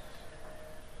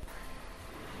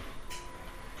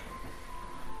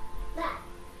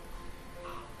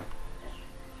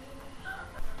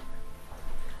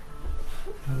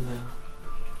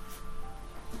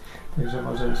 Także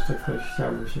może jeszcze ktoś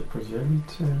chciałby się podzielić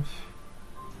czymś?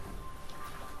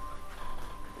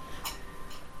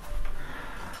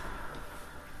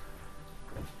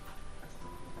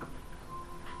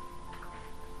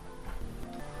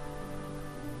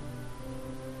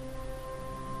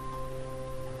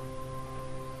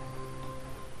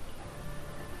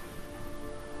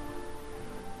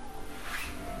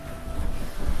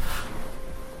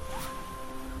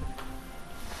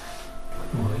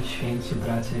 Moi święci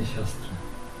bracia i siostry,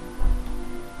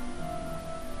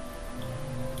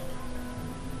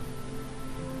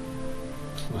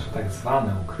 wasze tak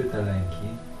zwane ukryte lęki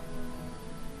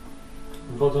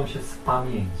wywodzą się z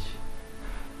pamięci.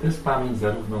 To jest pamięć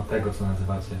zarówno tego, co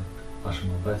nazywacie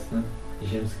waszym obecnym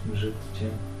ziemskim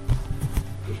życiem,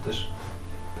 jak też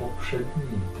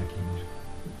poprzednimi takimi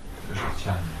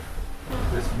życiami.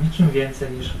 To jest niczym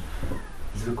więcej niż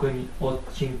zwykłymi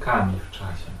odcinkami w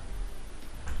czasie.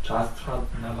 Czas trwa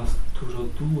na was dużo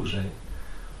dłużej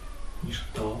niż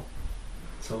to,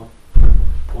 co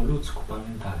po ludzku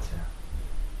pamiętacie.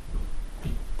 I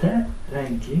te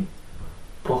lęki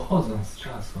pochodzą z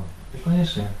czasu,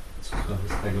 niekoniecznie z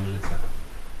tego życia.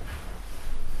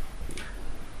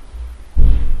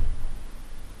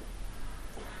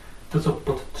 To, co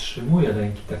podtrzymuje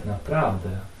lęki tak naprawdę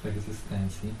w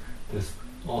egzystencji, to jest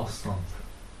osąd.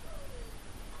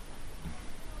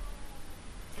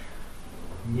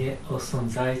 Nie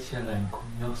osądzajcie lęku,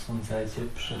 nie osądzajcie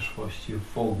przeszłości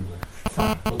w ogóle.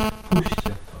 Wcale. Odpuśćcie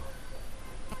to.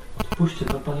 Odpuśćcie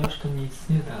to, ponieważ to nic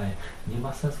nie daje. Nie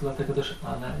ma sensu, dlatego też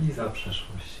analiza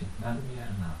przeszłości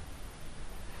nadmierna.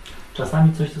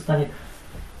 Czasami coś zostanie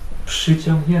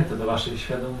przyciągnięte do waszej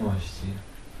świadomości,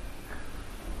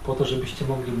 po to, żebyście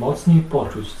mogli mocniej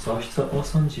poczuć coś, co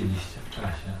osądziliście w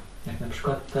czasie. Jak na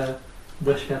przykład te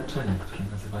doświadczenia, które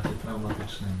nazywacie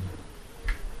traumatycznymi.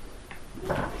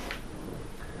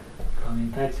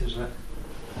 Pamiętajcie, że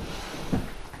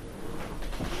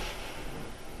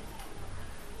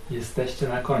jesteście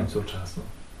na końcu czasu.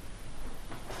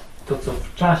 To, co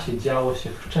w czasie działo się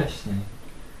wcześniej,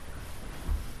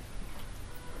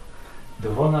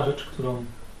 dowolna rzecz, którą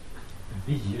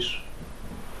widzisz,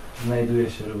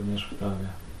 znajduje się również w tobie.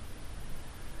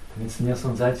 Więc nie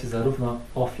osądzajcie zarówno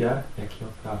ofiar, jak i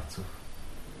oprawców.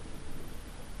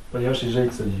 Ponieważ jeżeli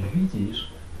coś widzisz,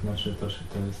 to znaczy to, że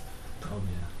to jest w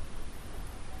tobie.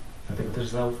 Dlatego też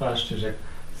zauważcie, że jak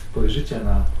spojrzycie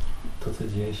na to, co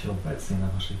dzieje się obecnie na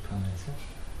waszej planecie,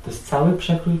 to jest cały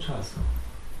przekrój czasu.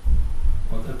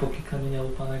 Od epoki kamienia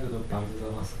łupanego do bardzo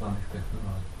zaawansowanych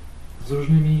technologii. Z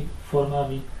różnymi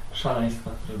formami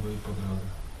szaleństwa, które były po drodze.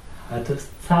 Ale to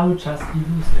jest cały czas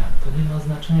iluzja. To nie ma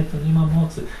znaczenia, to nie ma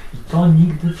mocy. I to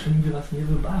nigdy was nie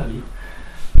wybawi,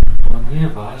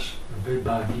 ponieważ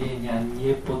wybawienia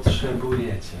nie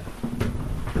potrzebujecie.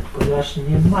 Ponieważ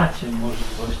nie macie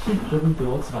możliwości, żeby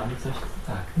było z wami coś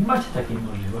tak. Nie macie takiej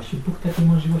możliwości. Bóg takiej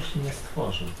możliwości nie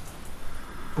stworzył.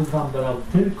 Bóg wam dał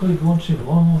tylko i wyłącznie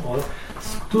wolną wolę,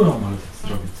 z którą możecie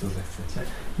zrobić, co zechcecie.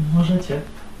 I możecie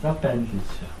zapędzić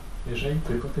się, jeżeli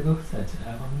tylko tego chcecie. A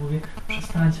ja wam mówię,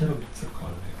 przestańcie robić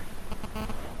cokolwiek.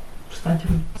 Przestańcie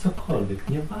robić cokolwiek.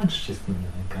 Nie walczcie z tymi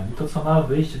lękami. To, co ma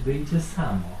wyjść, wyjdzie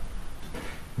samo.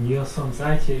 Nie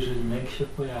osądzajcie, jeżeli lęk się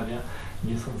pojawia.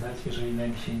 Nie osądzajcie, jeżeli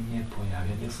lęk się nie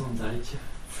pojawia. Nie osądzajcie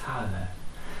wcale.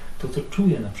 To, co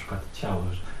czuje na przykład ciało,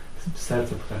 że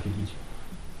serce potrafi bić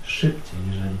szybciej,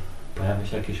 jeżeli pojawia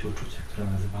się jakieś uczucie, które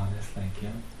nazywane jest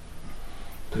lękiem,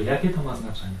 to jakie to ma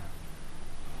znaczenie?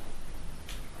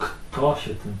 to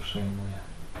się tym przejmuje.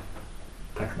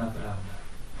 Tak naprawdę.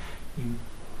 Im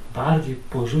bardziej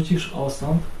porzucisz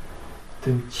osąd,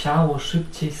 tym ciało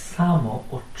szybciej samo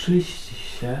oczyści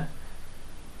się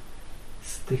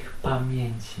z tych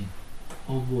pamięci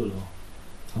o bólu.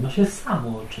 Ono się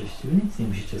samo oczyści. Wy nic nie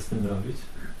musicie z tym robić.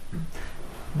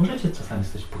 Możecie czasami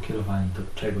zostać pokierowani do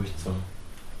czegoś, co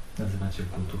nazywacie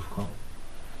głodówką,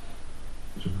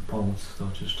 żeby pomóc w to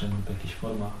oczyszczeniu lub jakaś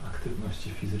forma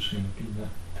aktywności fizycznej lub inne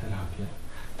terapie.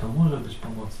 To może być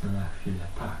pomocne na chwilę,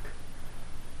 tak.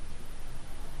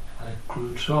 Ale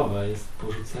kluczowe jest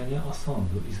porzucenie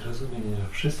osądu i zrozumienie, że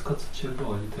wszystko, co cię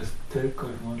boli, to jest tylko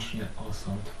i wyłącznie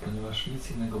osąd, ponieważ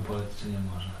nic innego boleć cię nie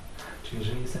może. Czyli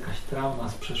jeżeli jest jakaś trauma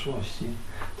z przeszłości,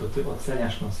 to ty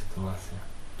oceniasz tą sytuację.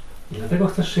 I dlatego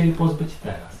chcesz się jej pozbyć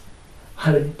teraz.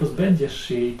 Ale nie pozbędziesz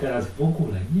się jej teraz w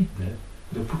ogóle, nigdy,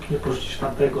 dopóki nie porzucisz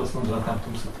tamtego osądu na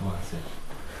tamtą sytuację.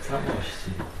 W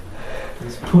całości.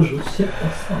 Więc porzućcie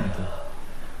osądy.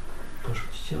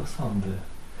 Porzućcie osądy.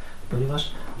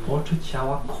 Ponieważ oczy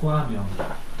ciała kłamią.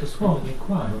 Dosłownie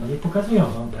kłamią. One nie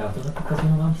pokazują wam prawdy, one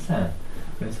pokazują wam sen.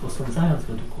 Więc osądzając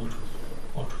według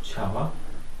oczu ciała,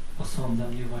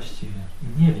 osądzam niewłaściwie.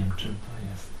 I nie wiem, czym to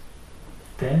jest.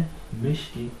 Te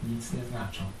myśli nic nie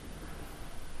znaczą.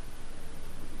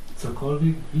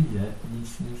 Cokolwiek widzę,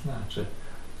 nic nie znaczy.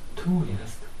 Tu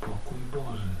jest pokój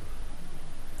Boży.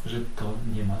 Że to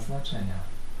nie ma znaczenia.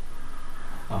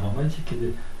 A w momencie,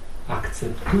 kiedy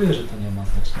akceptuję, że to nie ma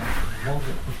znaczenia,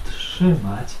 mogę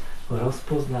otrzymać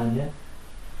rozpoznanie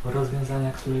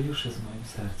rozwiązania, które już jest w moim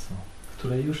sercu,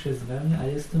 które już jest we mnie, a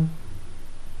jestem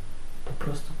po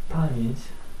prostu pamięć,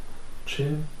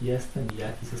 czym jestem i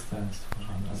jaki zostałem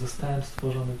stworzony. A zostałem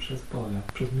stworzony przez Boga,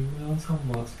 przez miłującą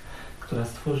moc, która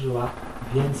stworzyła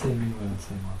więcej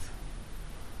miłującej mocy,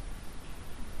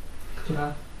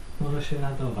 która może się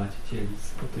radować, dzielić,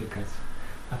 spotykać.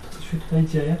 A to, co się tutaj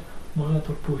dzieje, można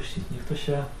to puścić. Niech to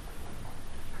się...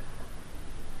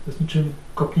 To jest niczym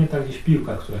kopnięta gdzieś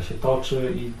piłka, która się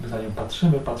toczy i my za nią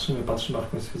patrzymy, a w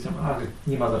końcu stwierdzamy,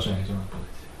 nie ma znaczenia, gdzie ona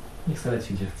poleci. Niech se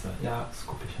leci gdzie chce. Ja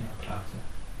skupię się na prawdzie.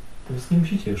 To więc nie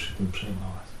musicie już się tym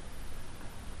przejmować.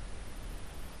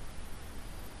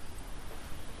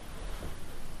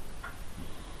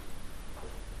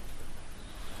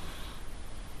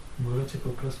 Możecie po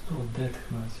prostu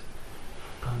odetchnąć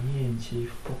w pamięci i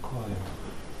w pokoju.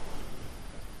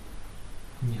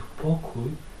 Niech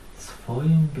pokój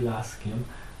swoim blaskiem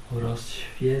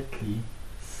rozświetli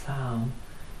sam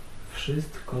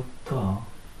wszystko to,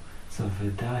 co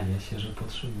wydaje się, że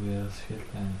potrzebuje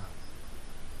rozświetlenia.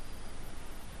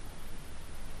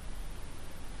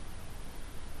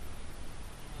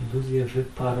 Iluzje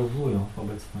wyparowują w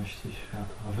obecności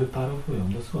światła.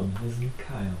 Wyparowują, dosłownie, nie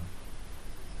znikają.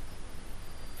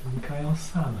 Znikają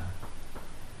same.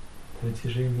 Więc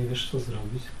jeżeli nie wiesz, co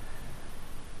zrobić,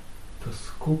 to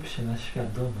skup się na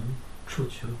świadomym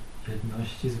czuciu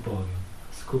jedności z Bogiem.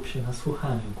 Skup się na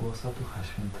słuchaniu głosu Ducha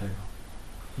Świętego.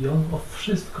 I On o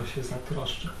wszystko się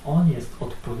zatroszczy. On jest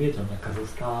odpowiedzią, jaka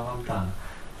została wam dana.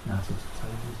 Na co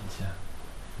tutaj widzicie?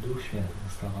 Duch Święty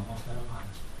został wam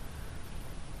ofiarowany.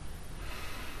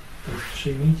 To jest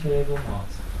przyjmijcie Jego moc.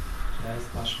 Ja jest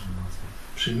waszą mocą.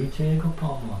 Przyjmijcie Jego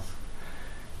pomoc.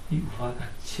 I uwaga,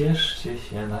 cieszcie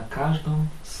się na każdą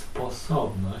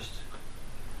sposobność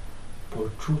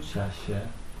poczucia się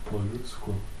po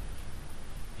ludzku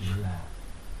źle.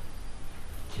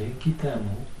 Dzięki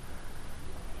temu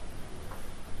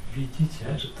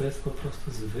widzicie, że to jest po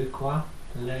prostu zwykła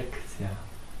lekcja,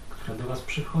 która do was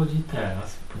przychodzi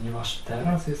teraz, ponieważ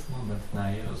teraz jest moment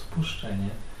na jej rozpuszczenie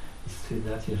i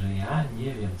stwierdzacie, że ja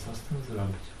nie wiem, co z tym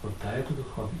zrobić. Oddaję to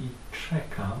Duchowi i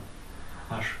czekam,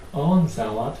 aż On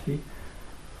załatwi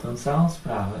tą całą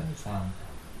sprawę za mnie.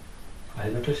 A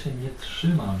jednocześnie nie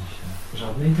trzymam się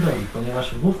żadnej drogi,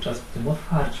 ponieważ wówczas w tym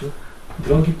otwarciu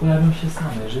drogi pojawią się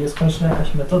same. Jeżeli jest konieczna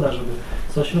jakaś metoda, żeby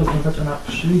coś rozwiązać, ona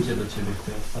przyjdzie do ciebie w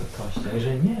tej otwartości. A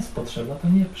jeżeli nie jest potrzebna, to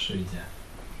nie przyjdzie.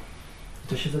 I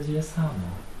to się zadzieje samo.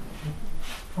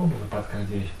 W obu wypadkach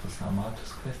dzieje się to samo, ale to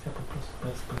jest kwestia po prostu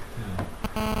perspektywy.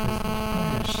 To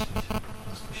jest odprężcie się, po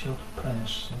prostu się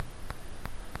odprężcie.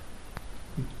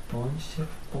 I bądźcie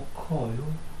w pokoju,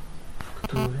 w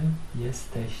którym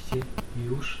jesteście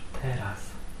już teraz.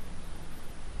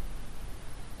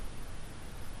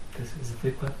 To jest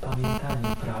zwykłe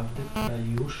pamiętanie prawdy, która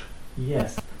już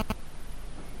jest.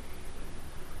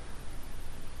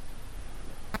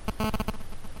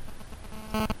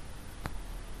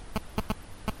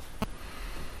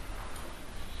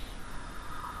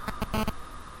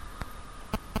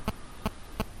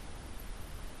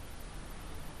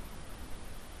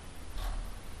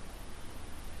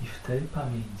 I w tej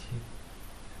pamięci,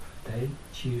 w tej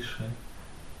ciszy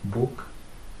Bóg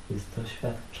jest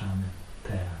doświadczany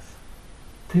teraz.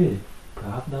 Ty,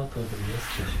 prawda o Tobie jest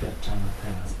doświadczana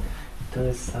teraz. I to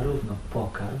jest zarówno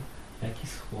pokarm, jak i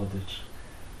słodycz,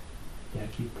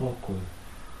 jak i pokój,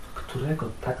 którego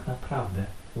tak naprawdę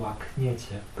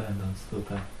łakniecie, będąc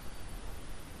tutaj.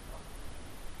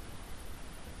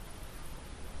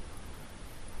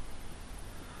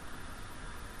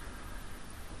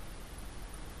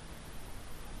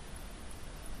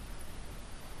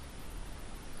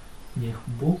 Niech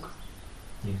Bóg,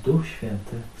 niech Duch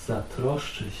Święty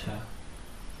zatroszczy się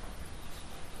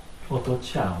o to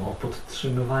ciało, o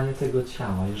podtrzymywanie tego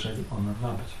ciała, jeżeli ono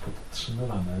ma być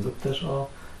podtrzymywane, lub też o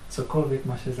cokolwiek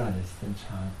ma się zadziać z tym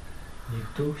ciałem.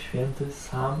 Niech Duch Święty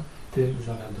sam tym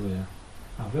zawiaduje.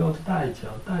 A wy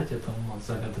oddajcie tą moc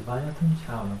zawiadywania tym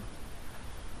ciałem.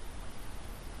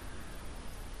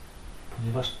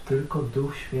 Ponieważ tylko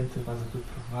Duch Święty was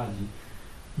wyprowadzi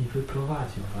i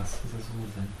wyprowadził was ze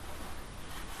złudzeń.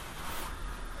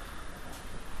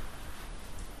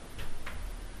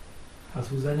 A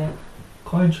złudzenia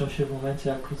kończą się w momencie,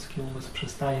 jak ludzki umysł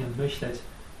przestaje myśleć,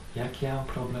 jaki ja mam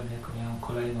problem, jaką ja mam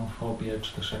kolejną fobię,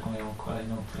 czy też jaką ja mam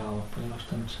kolejną traumę, ponieważ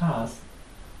ten czas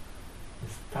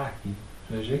jest taki,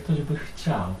 że jeżeli ktoś by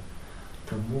chciał,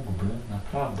 to mógłby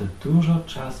naprawdę dużo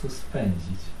czasu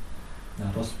spędzić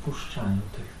na rozpuszczaniu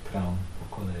tych traum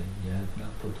po kolei, jedna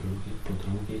po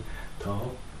drugiej, to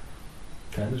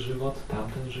ten żywot,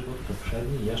 tamten żywot,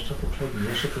 poprzedni, jeszcze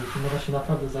można się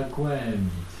naprawdę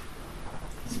zagłębić.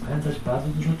 Spędzać bardzo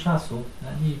dużo czasu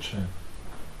na niczym.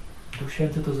 Duch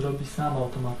Święty to zrobi sam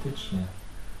automatycznie.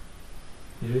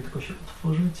 Jeżeli tylko się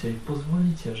otworzycie i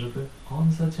pozwolicie, żeby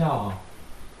On zadziałał.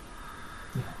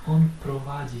 Niech On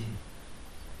prowadzi.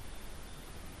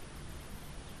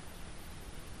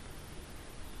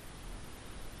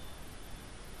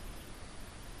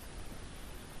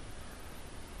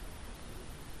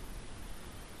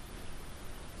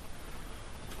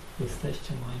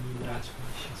 Jesteście moimi braćmi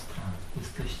i siostrami.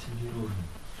 Jesteście mi równi.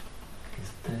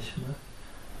 Jesteśmy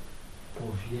po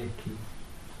wieki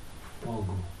w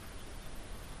Bogu.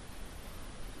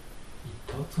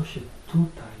 I to, co się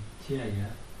tutaj dzieje,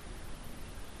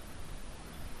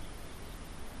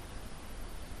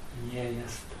 nie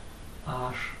jest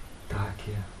aż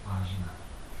takie ważne.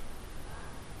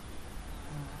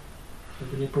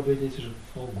 Żeby nie powiedzieć, że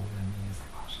w ogóle nie jest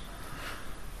ważne.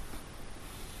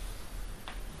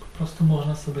 Po prostu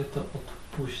można sobie to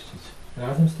odpuścić.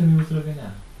 Razem z tymi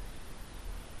uzdrowieniami.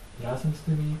 Razem z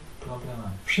tymi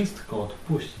problemami. Wszystko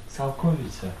odpuścić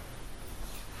całkowicie.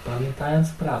 Pamiętając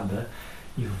prawdę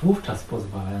i wówczas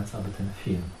pozwalając, aby ten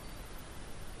film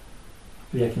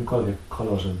w jakimkolwiek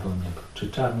kolorze do niego,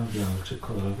 czy czarno-biały, czy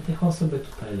kolorowy, niech on sobie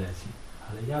tutaj leci.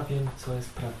 Ale ja wiem, co jest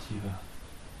prawdziwe.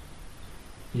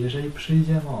 Jeżeli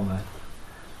przyjdzie moment,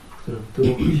 w którym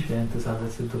Duch Święty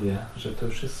zadecyduje, że to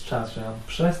już jest czas, że ja mam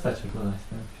przestać oglądać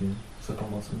ten film za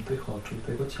pomocą tych oczu,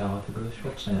 tego ciała, tego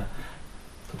doświadczenia,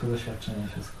 to doświadczenie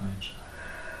się skończy.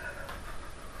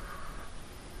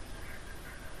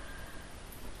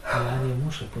 A ja nie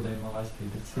muszę podejmować tej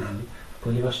decyzji,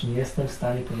 ponieważ nie jestem w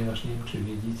stanie, ponieważ nie wiem, czy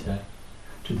widzicie,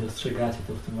 czy dostrzegacie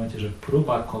to w tym momencie, że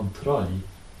próba kontroli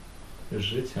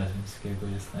życia ziemskiego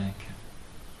jest lękiem.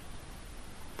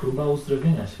 Próba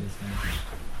uzdrowienia się jest lękiem.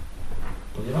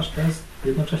 Ponieważ to jest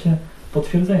jednocześnie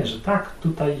potwierdzenie, że tak,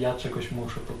 tutaj ja czegoś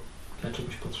muszę, ja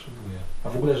czegoś potrzebuję. A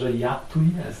w ogóle, że ja tu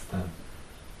jestem.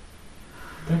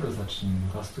 Tego zacznijmy,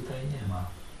 was tutaj nie ma.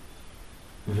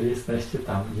 Wy jesteście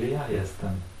tam, gdzie ja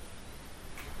jestem.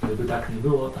 Gdyby tak nie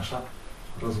było, nasza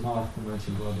rozmowa w tym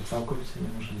momencie byłaby całkowicie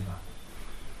niemożliwa.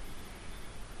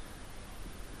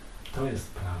 To jest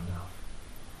prawda.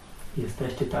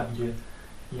 Jesteście tam, gdzie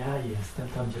ja jestem,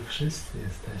 tam, gdzie wszyscy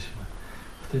jesteśmy.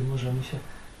 Wtedy możemy się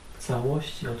w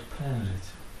całości odprężyć,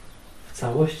 w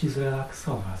całości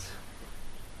zrelaksować.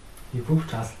 I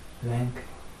wówczas lęk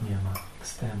nie ma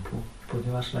wstępu,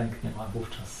 ponieważ lęk nie ma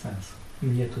wówczas sensu.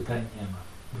 Mnie tutaj nie ma,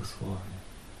 dosłownie.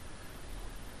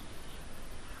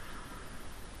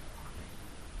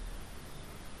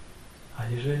 A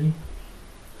jeżeli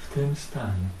w tym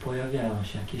stanie pojawiają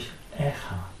się jakieś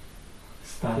echa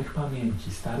starych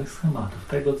pamięci, starych schematów,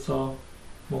 tego, co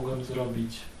mogłem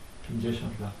zrobić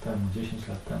 50 lat temu, 10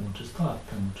 lat temu, czy 100 lat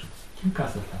temu, czy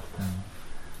kilkaset lat temu,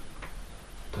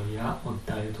 to ja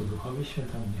oddaję to Duchowi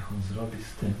Świętemu, niech On zrobi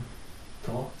z tym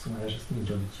to, co należy z tym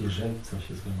zrobić, jeżeli coś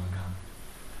jest wymagane.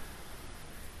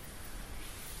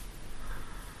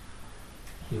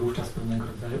 I wówczas pewnego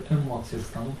rodzaju emocje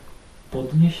zostaną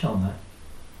podniesione,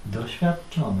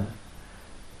 doświadczone,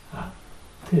 a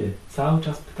ty, cały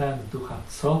czas pytając ducha,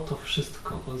 co to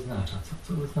wszystko oznacza,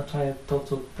 co oznacza to,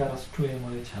 co teraz czuje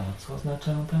moje ciało, co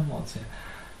oznaczają te emocje.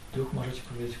 Duch może ci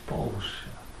powiedzieć,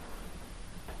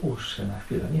 połóż się na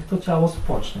chwilę, niech to ciało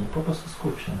spocznie, po prostu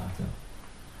skup się na tym.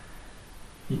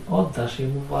 I oddasz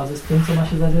jemu władzę z tym, co ma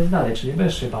się zadziać dalej. Czyli nie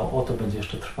będziesz się bał, o to będzie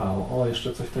jeszcze trwało, o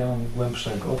jeszcze coś tutaj mam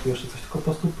głębszego, o tu jeszcze coś, tylko po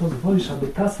prostu pozwolisz, aby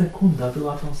ta sekunda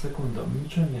była tą sekundą,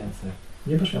 niczym więcej.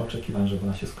 Nie będziesz miał oczekiwań, żeby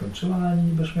ona się skończyła, ale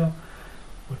nie będziesz miał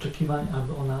oczekiwań,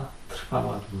 aby ona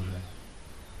trwała dłużej.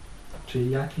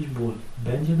 Czyli jakiś ból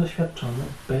będzie doświadczony,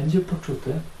 będzie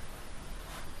poczuty,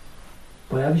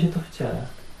 pojawi się to w ciele.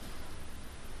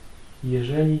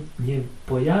 Jeżeli nie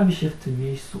pojawi się w tym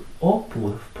miejscu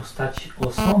opór w postaci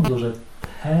osądu, że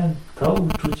to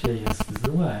uczucie jest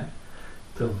złe,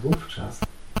 to wówczas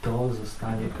to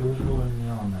zostanie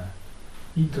uwolnione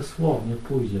i dosłownie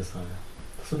pójdzie sobie.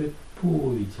 To sobie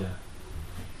pójdzie.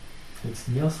 Więc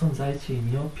nie osądzajcie i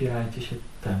nie opierajcie się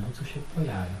temu, co się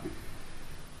pojawia.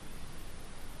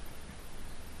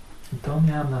 I to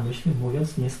miałem na myśli,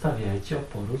 mówiąc, nie stawiajcie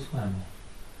oporu złemu.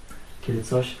 Kiedy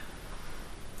coś,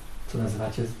 co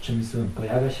nazywacie czymś złym,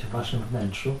 pojawia się w waszym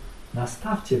wnętrzu,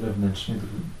 nastawcie wewnętrznie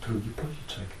drugi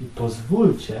policzek i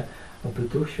pozwólcie, aby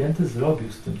Duch Święty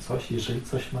zrobił z tym coś, jeżeli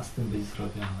coś ma z tym być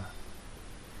zrobione.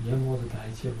 Jemu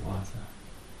oddajcie władzę.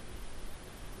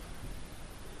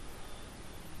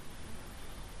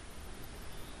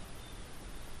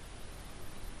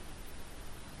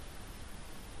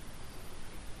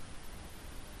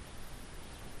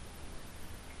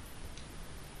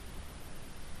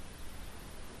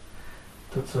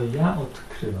 To, co ja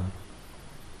odkryłam,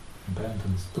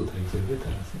 będąc tutaj, gdzie wy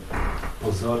teraz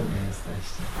pozornie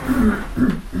jesteście,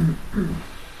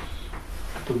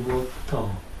 to było to,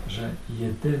 że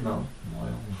jedyną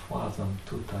moją władzą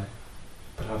tutaj,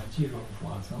 prawdziwą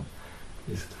władzą,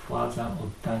 jest władza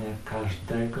oddania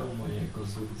każdego mojego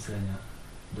złudzenia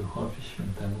Duchowi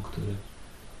Świętemu, który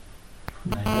w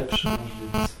najlepszy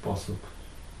możliwy sposób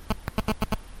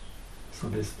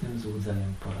sobie z tym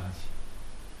złudzeniem poradzi.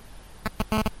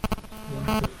 I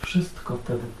on to wszystko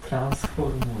wtedy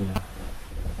transformuje.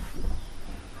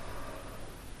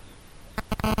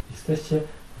 Jesteście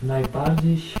w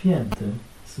najbardziej świętym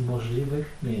z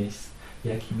możliwych miejsc,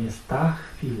 jakim jest ta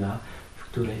chwila, w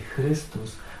której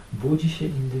Chrystus budzi się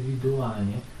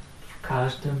indywidualnie w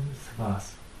każdym z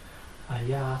was. A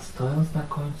ja, stojąc na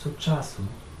końcu czasu,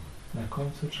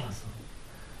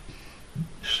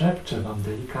 szepczę wam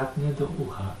delikatnie do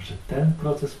ucha, że ten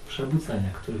proces przebudzenia,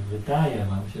 który wydaje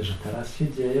wam się, że teraz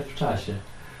się dzieje w czasie,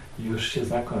 już się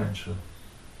zakończył.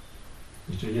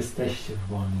 I że jesteście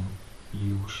wolni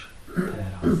już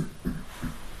teraz.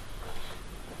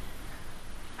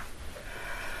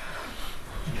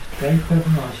 I w tej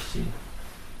pewności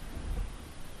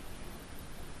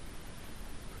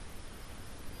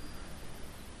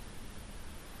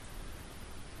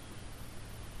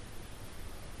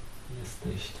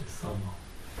jesteście sobą.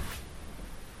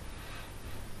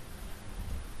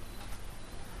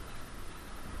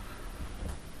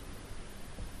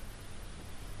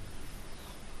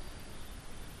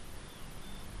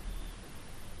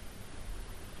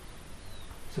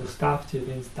 Zostawcie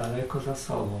więc daleko za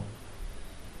sobą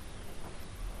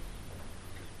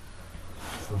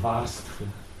warstwy,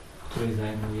 w której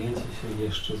zajmujecie się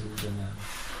jeszcze złudzeniami,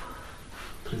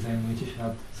 w której zajmujecie się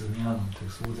nad zmianą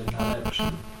tych złudzeń na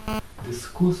lepsze,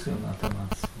 dyskusją na temat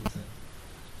złudzeń.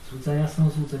 Złudzenia są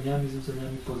złudzeniami,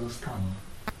 złudzeniami pozostaną.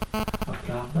 A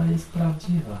prawda jest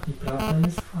prawdziwa i prawda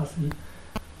jest w was. I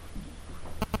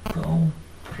tą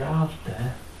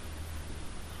prawdę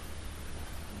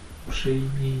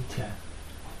przyjmijcie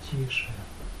ciszę.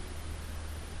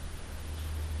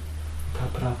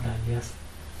 Ta prawda jest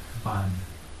w wami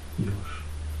już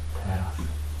teraz.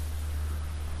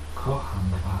 Kocham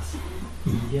was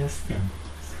i jestem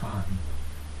z wami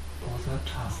poza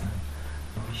czasem,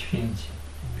 moi święci,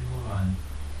 umiłowani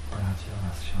bracia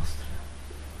oraz siostry.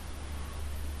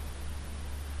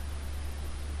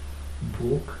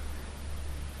 Bóg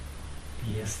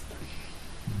jest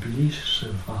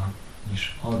bliższy wam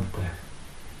niż oddech.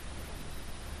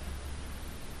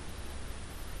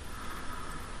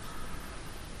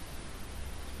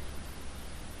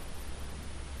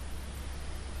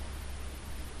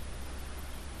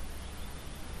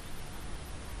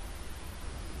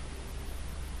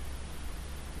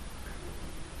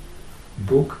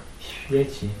 Bóg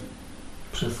świeci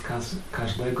przez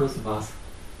każdego z was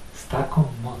z taką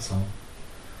mocą,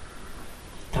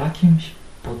 takim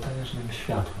potężnym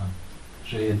światłem,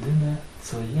 że jedyne,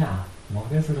 co ja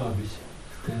mogę zrobić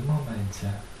w tym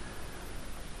momencie,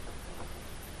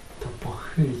 to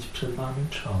pochylić przed wami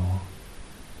czoło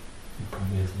i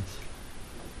powiedzieć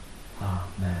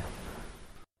Amen.